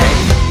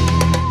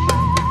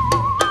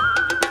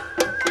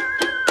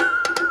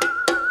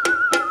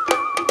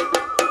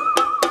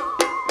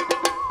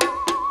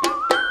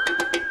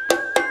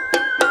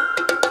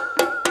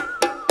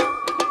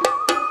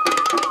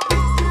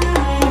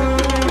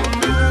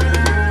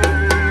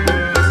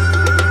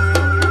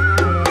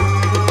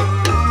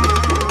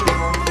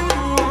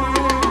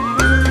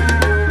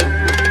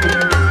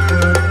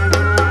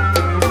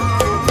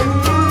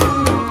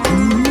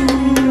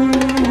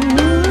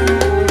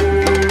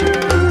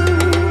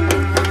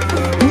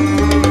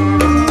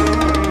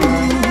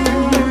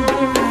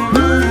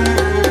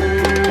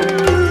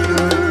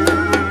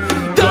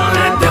 Don't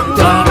let them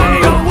throw me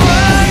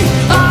away.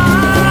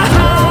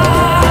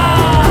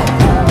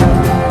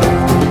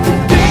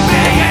 Kick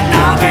me and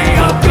I'll be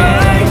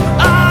okay.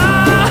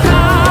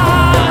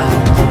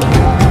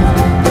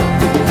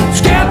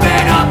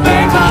 Skipping a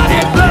beat but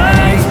it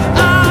plays.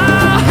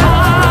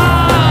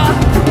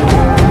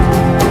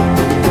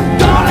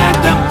 Don't let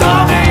them throw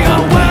me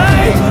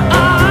away.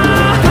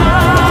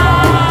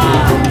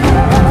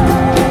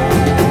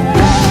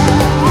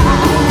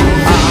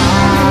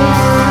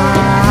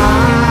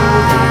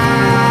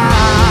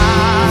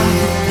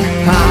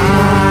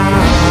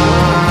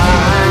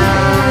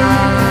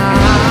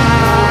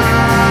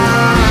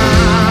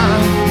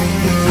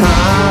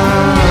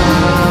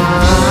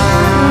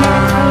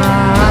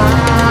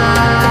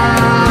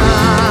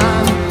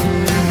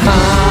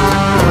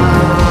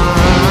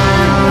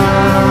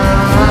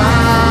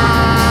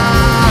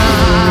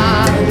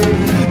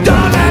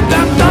 Don't let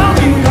them throw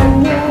me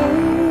away.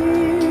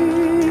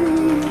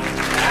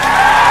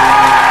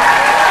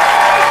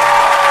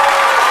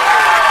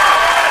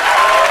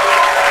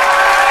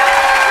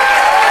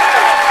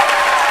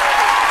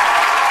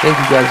 Thank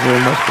you guys very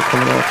much for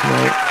coming out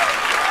tonight.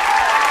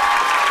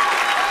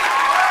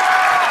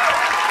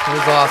 It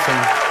was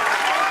awesome.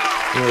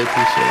 Really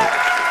appreciate it.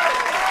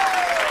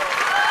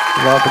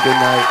 You all have a good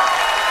night.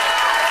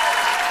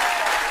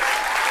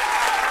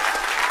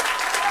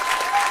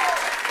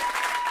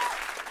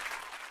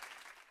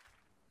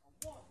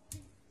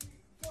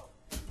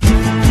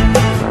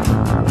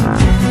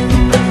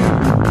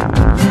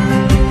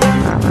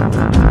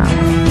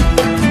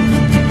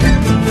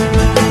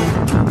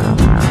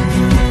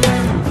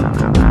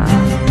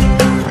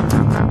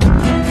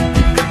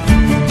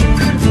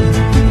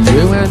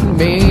 You and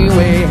me,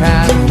 we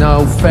have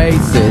no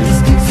faces.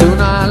 Soon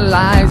our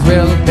lives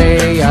will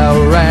be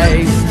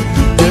erased.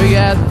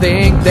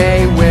 think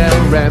they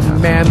will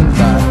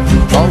remember,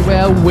 or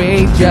will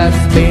we just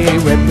be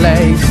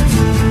replaced?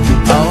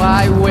 Oh,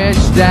 I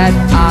wish that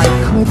I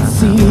could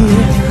see,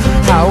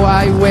 how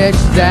I wish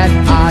that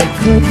I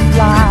could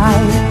fly,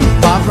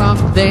 far from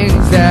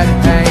things that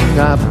hang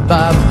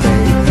above me,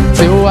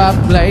 to a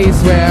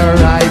place where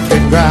I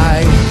can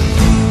cry.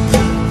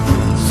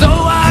 So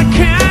why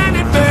can't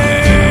it be?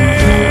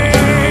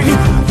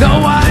 No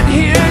one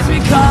hears me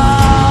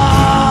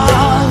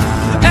call.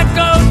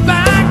 Echoes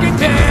back at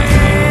me.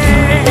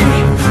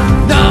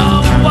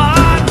 No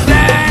one's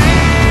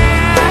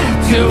there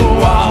to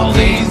all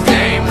these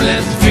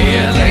nameless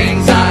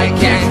feelings I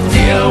can't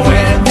deal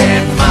with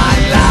in my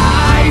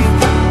life.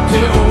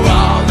 To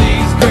all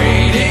these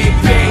greedy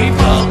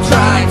people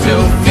trying to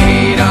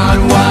feed on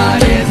what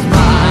is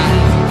mine.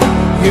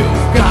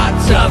 You've got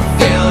to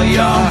fill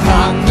your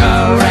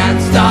hunger and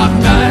stop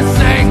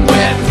messing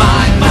with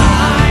my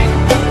mind.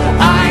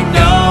 I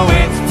know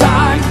it's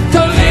time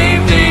to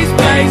leave these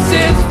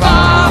places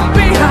far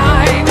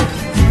behind.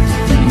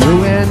 You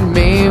and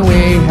me,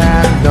 we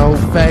have no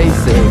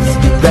faces.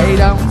 They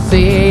don't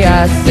see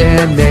us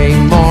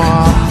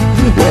anymore.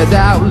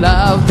 Without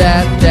love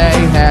that they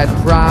had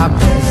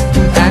promised,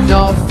 and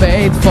no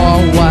faith for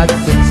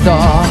what's in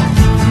store.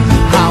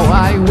 How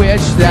I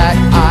wish that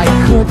I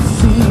could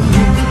see,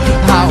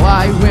 how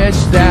I wish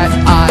that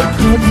I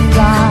could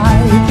fly,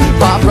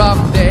 far from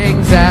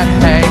things that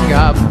hang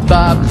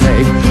above me,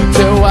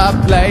 to a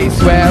place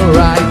where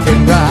I can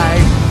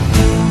ride.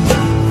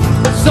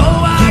 So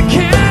why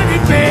can't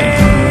it be?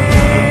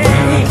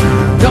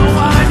 No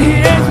one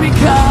hears me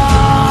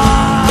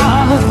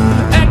call.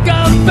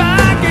 Echoes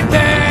back at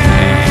me.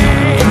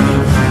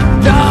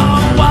 No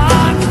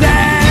one's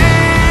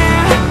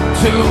there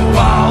to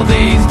all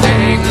these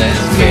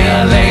nameless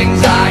feelings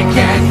I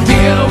can't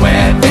deal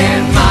with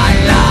in my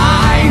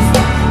life.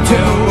 To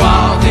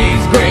all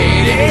these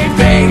greedy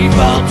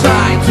people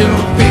trying to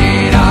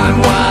feed on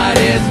what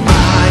is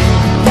mine.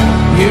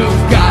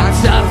 You've got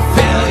to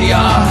fill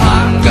your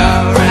hunger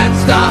and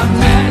stop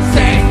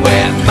messing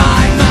with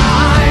my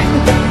mind.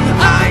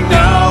 I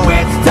know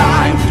it's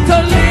time to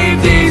leave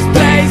these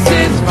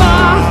places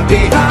far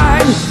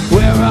behind.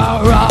 Where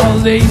are all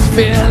these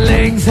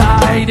feelings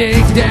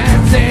hiding,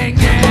 dancing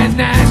in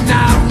and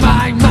out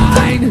my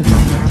mind,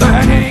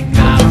 burning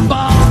up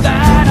all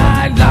that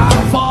I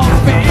long for,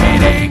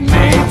 feeding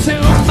me to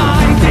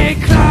my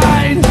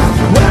decline.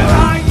 Where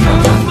are you?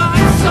 My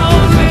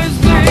soul is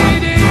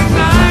bleeding.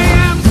 I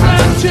am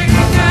searching,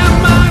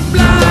 am I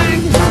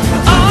blind?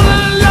 All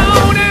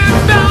alone and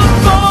bound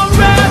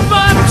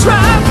forever,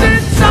 trapped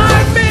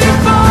inside me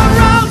for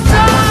all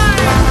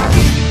time.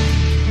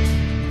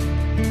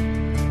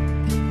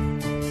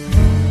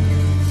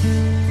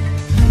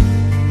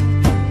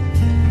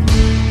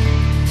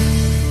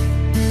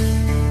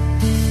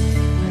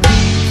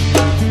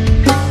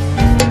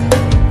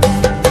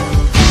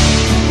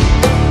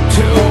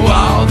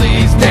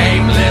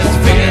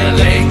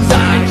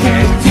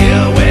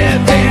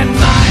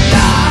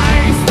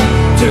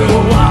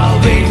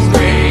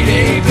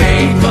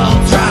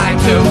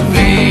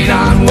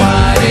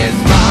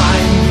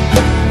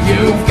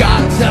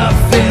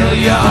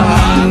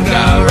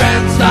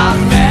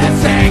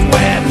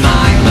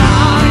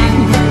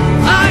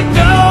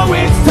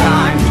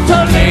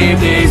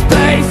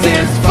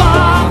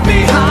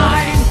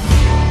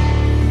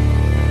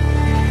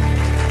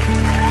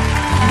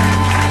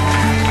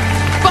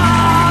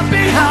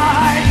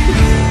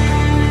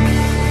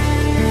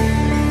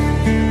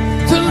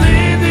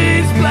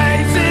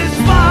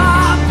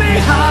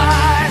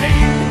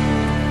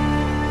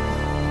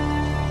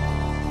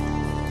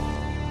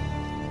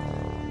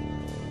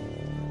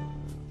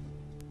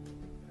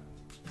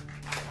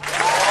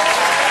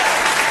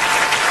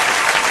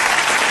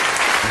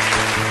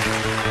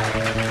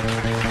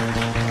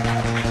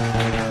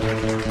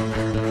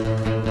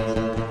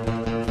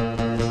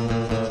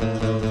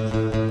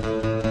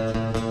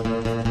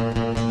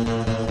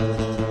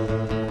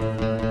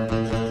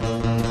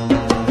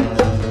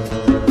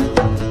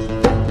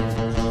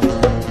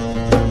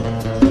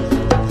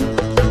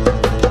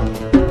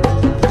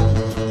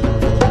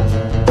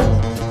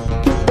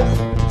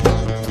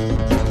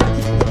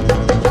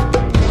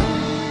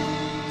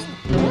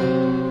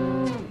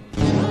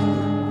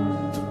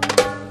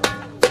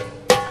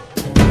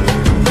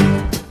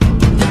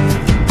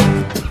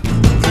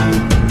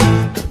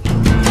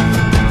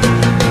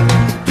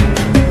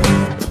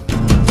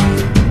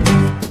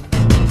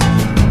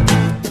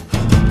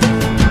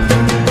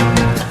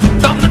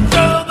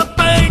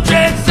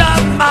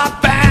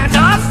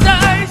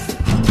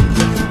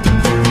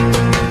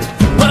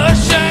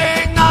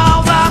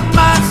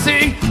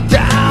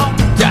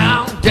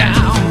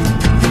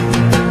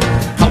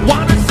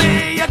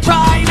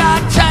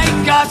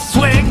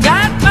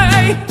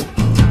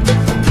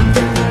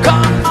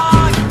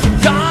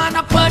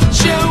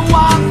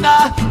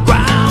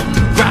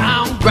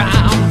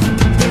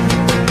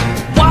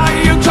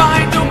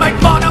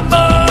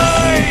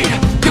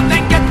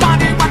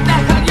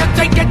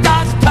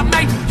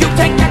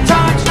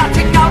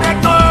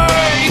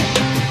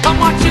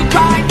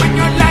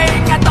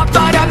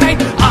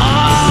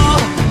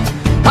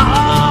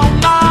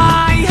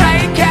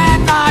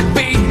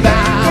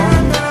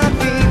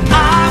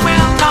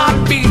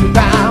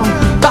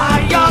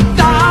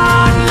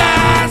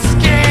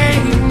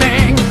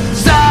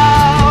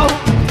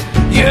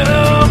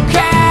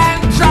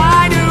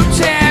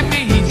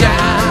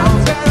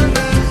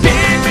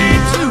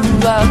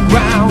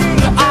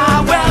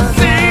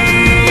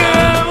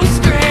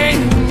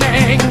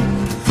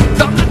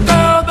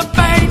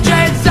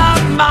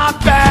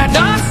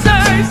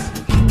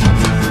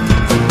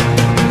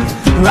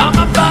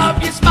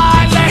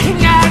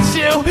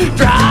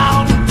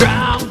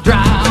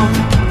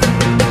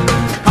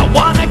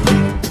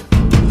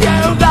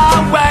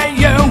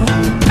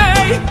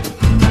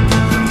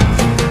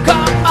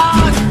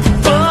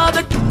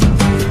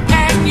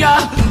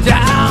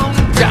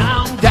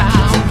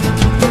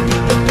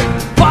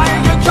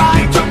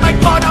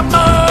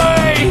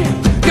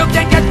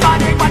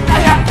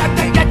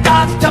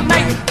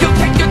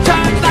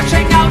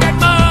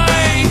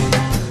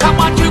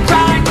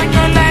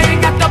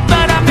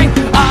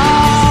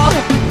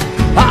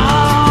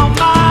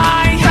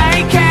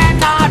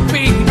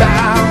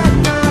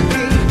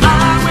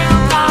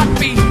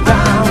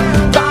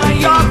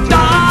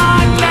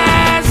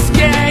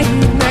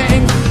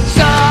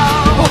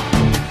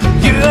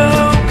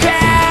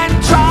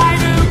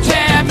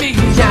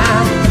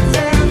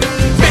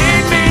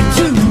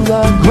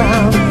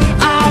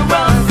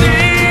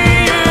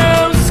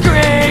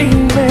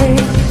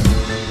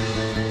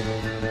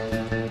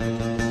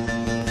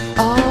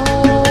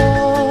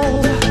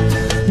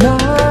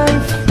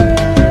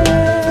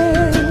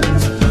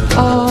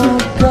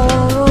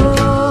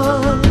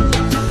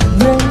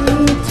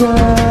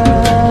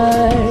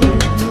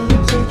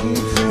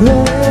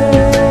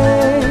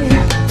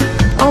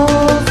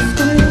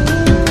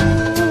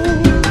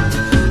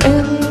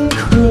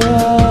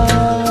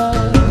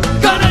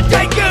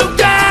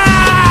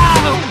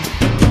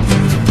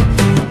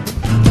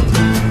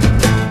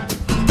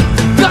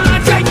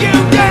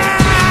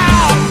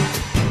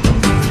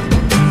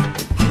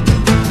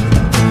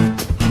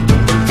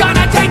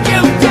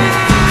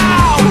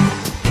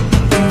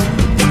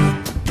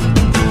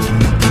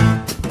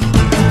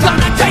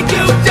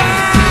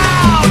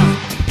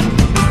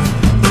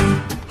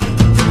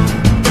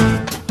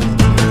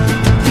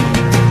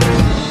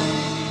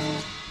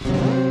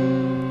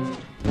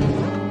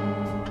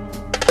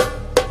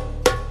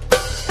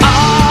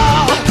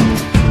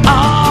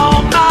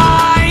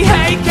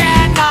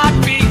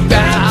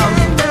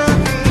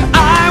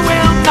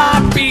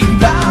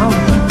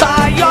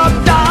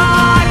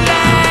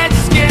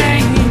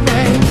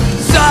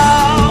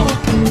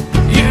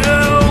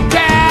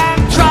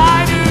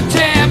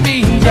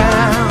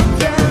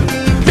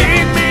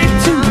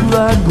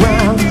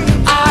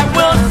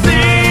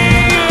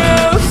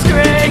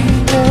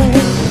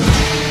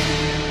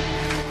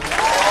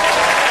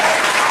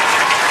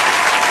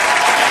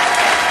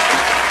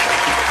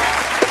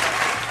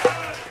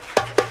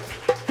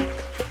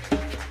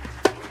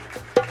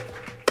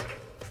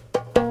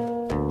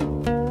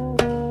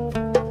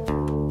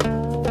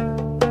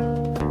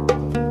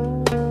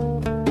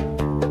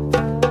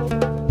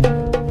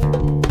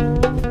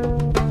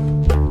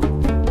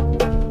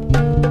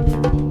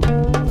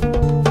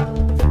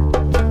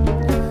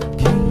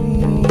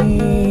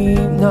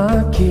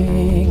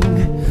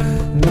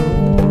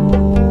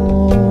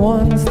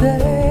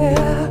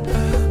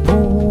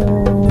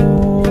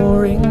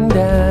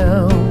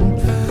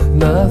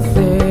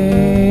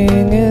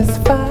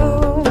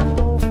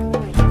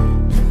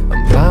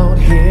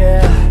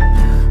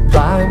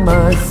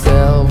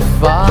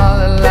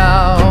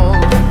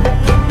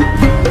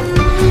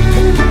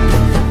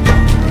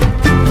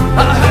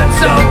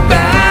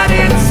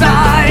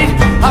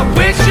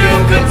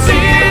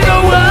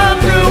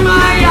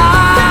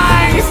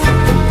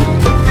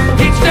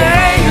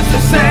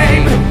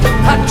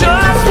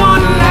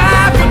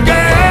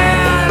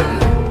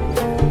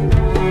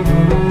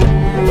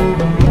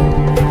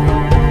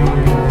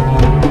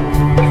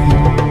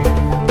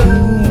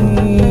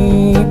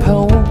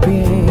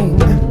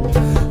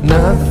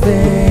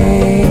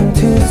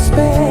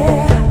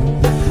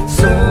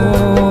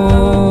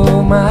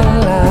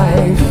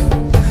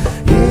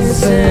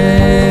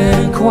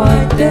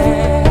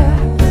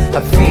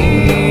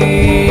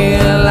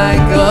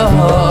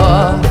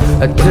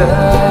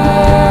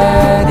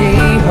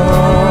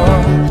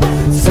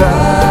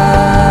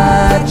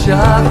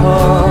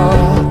 heart.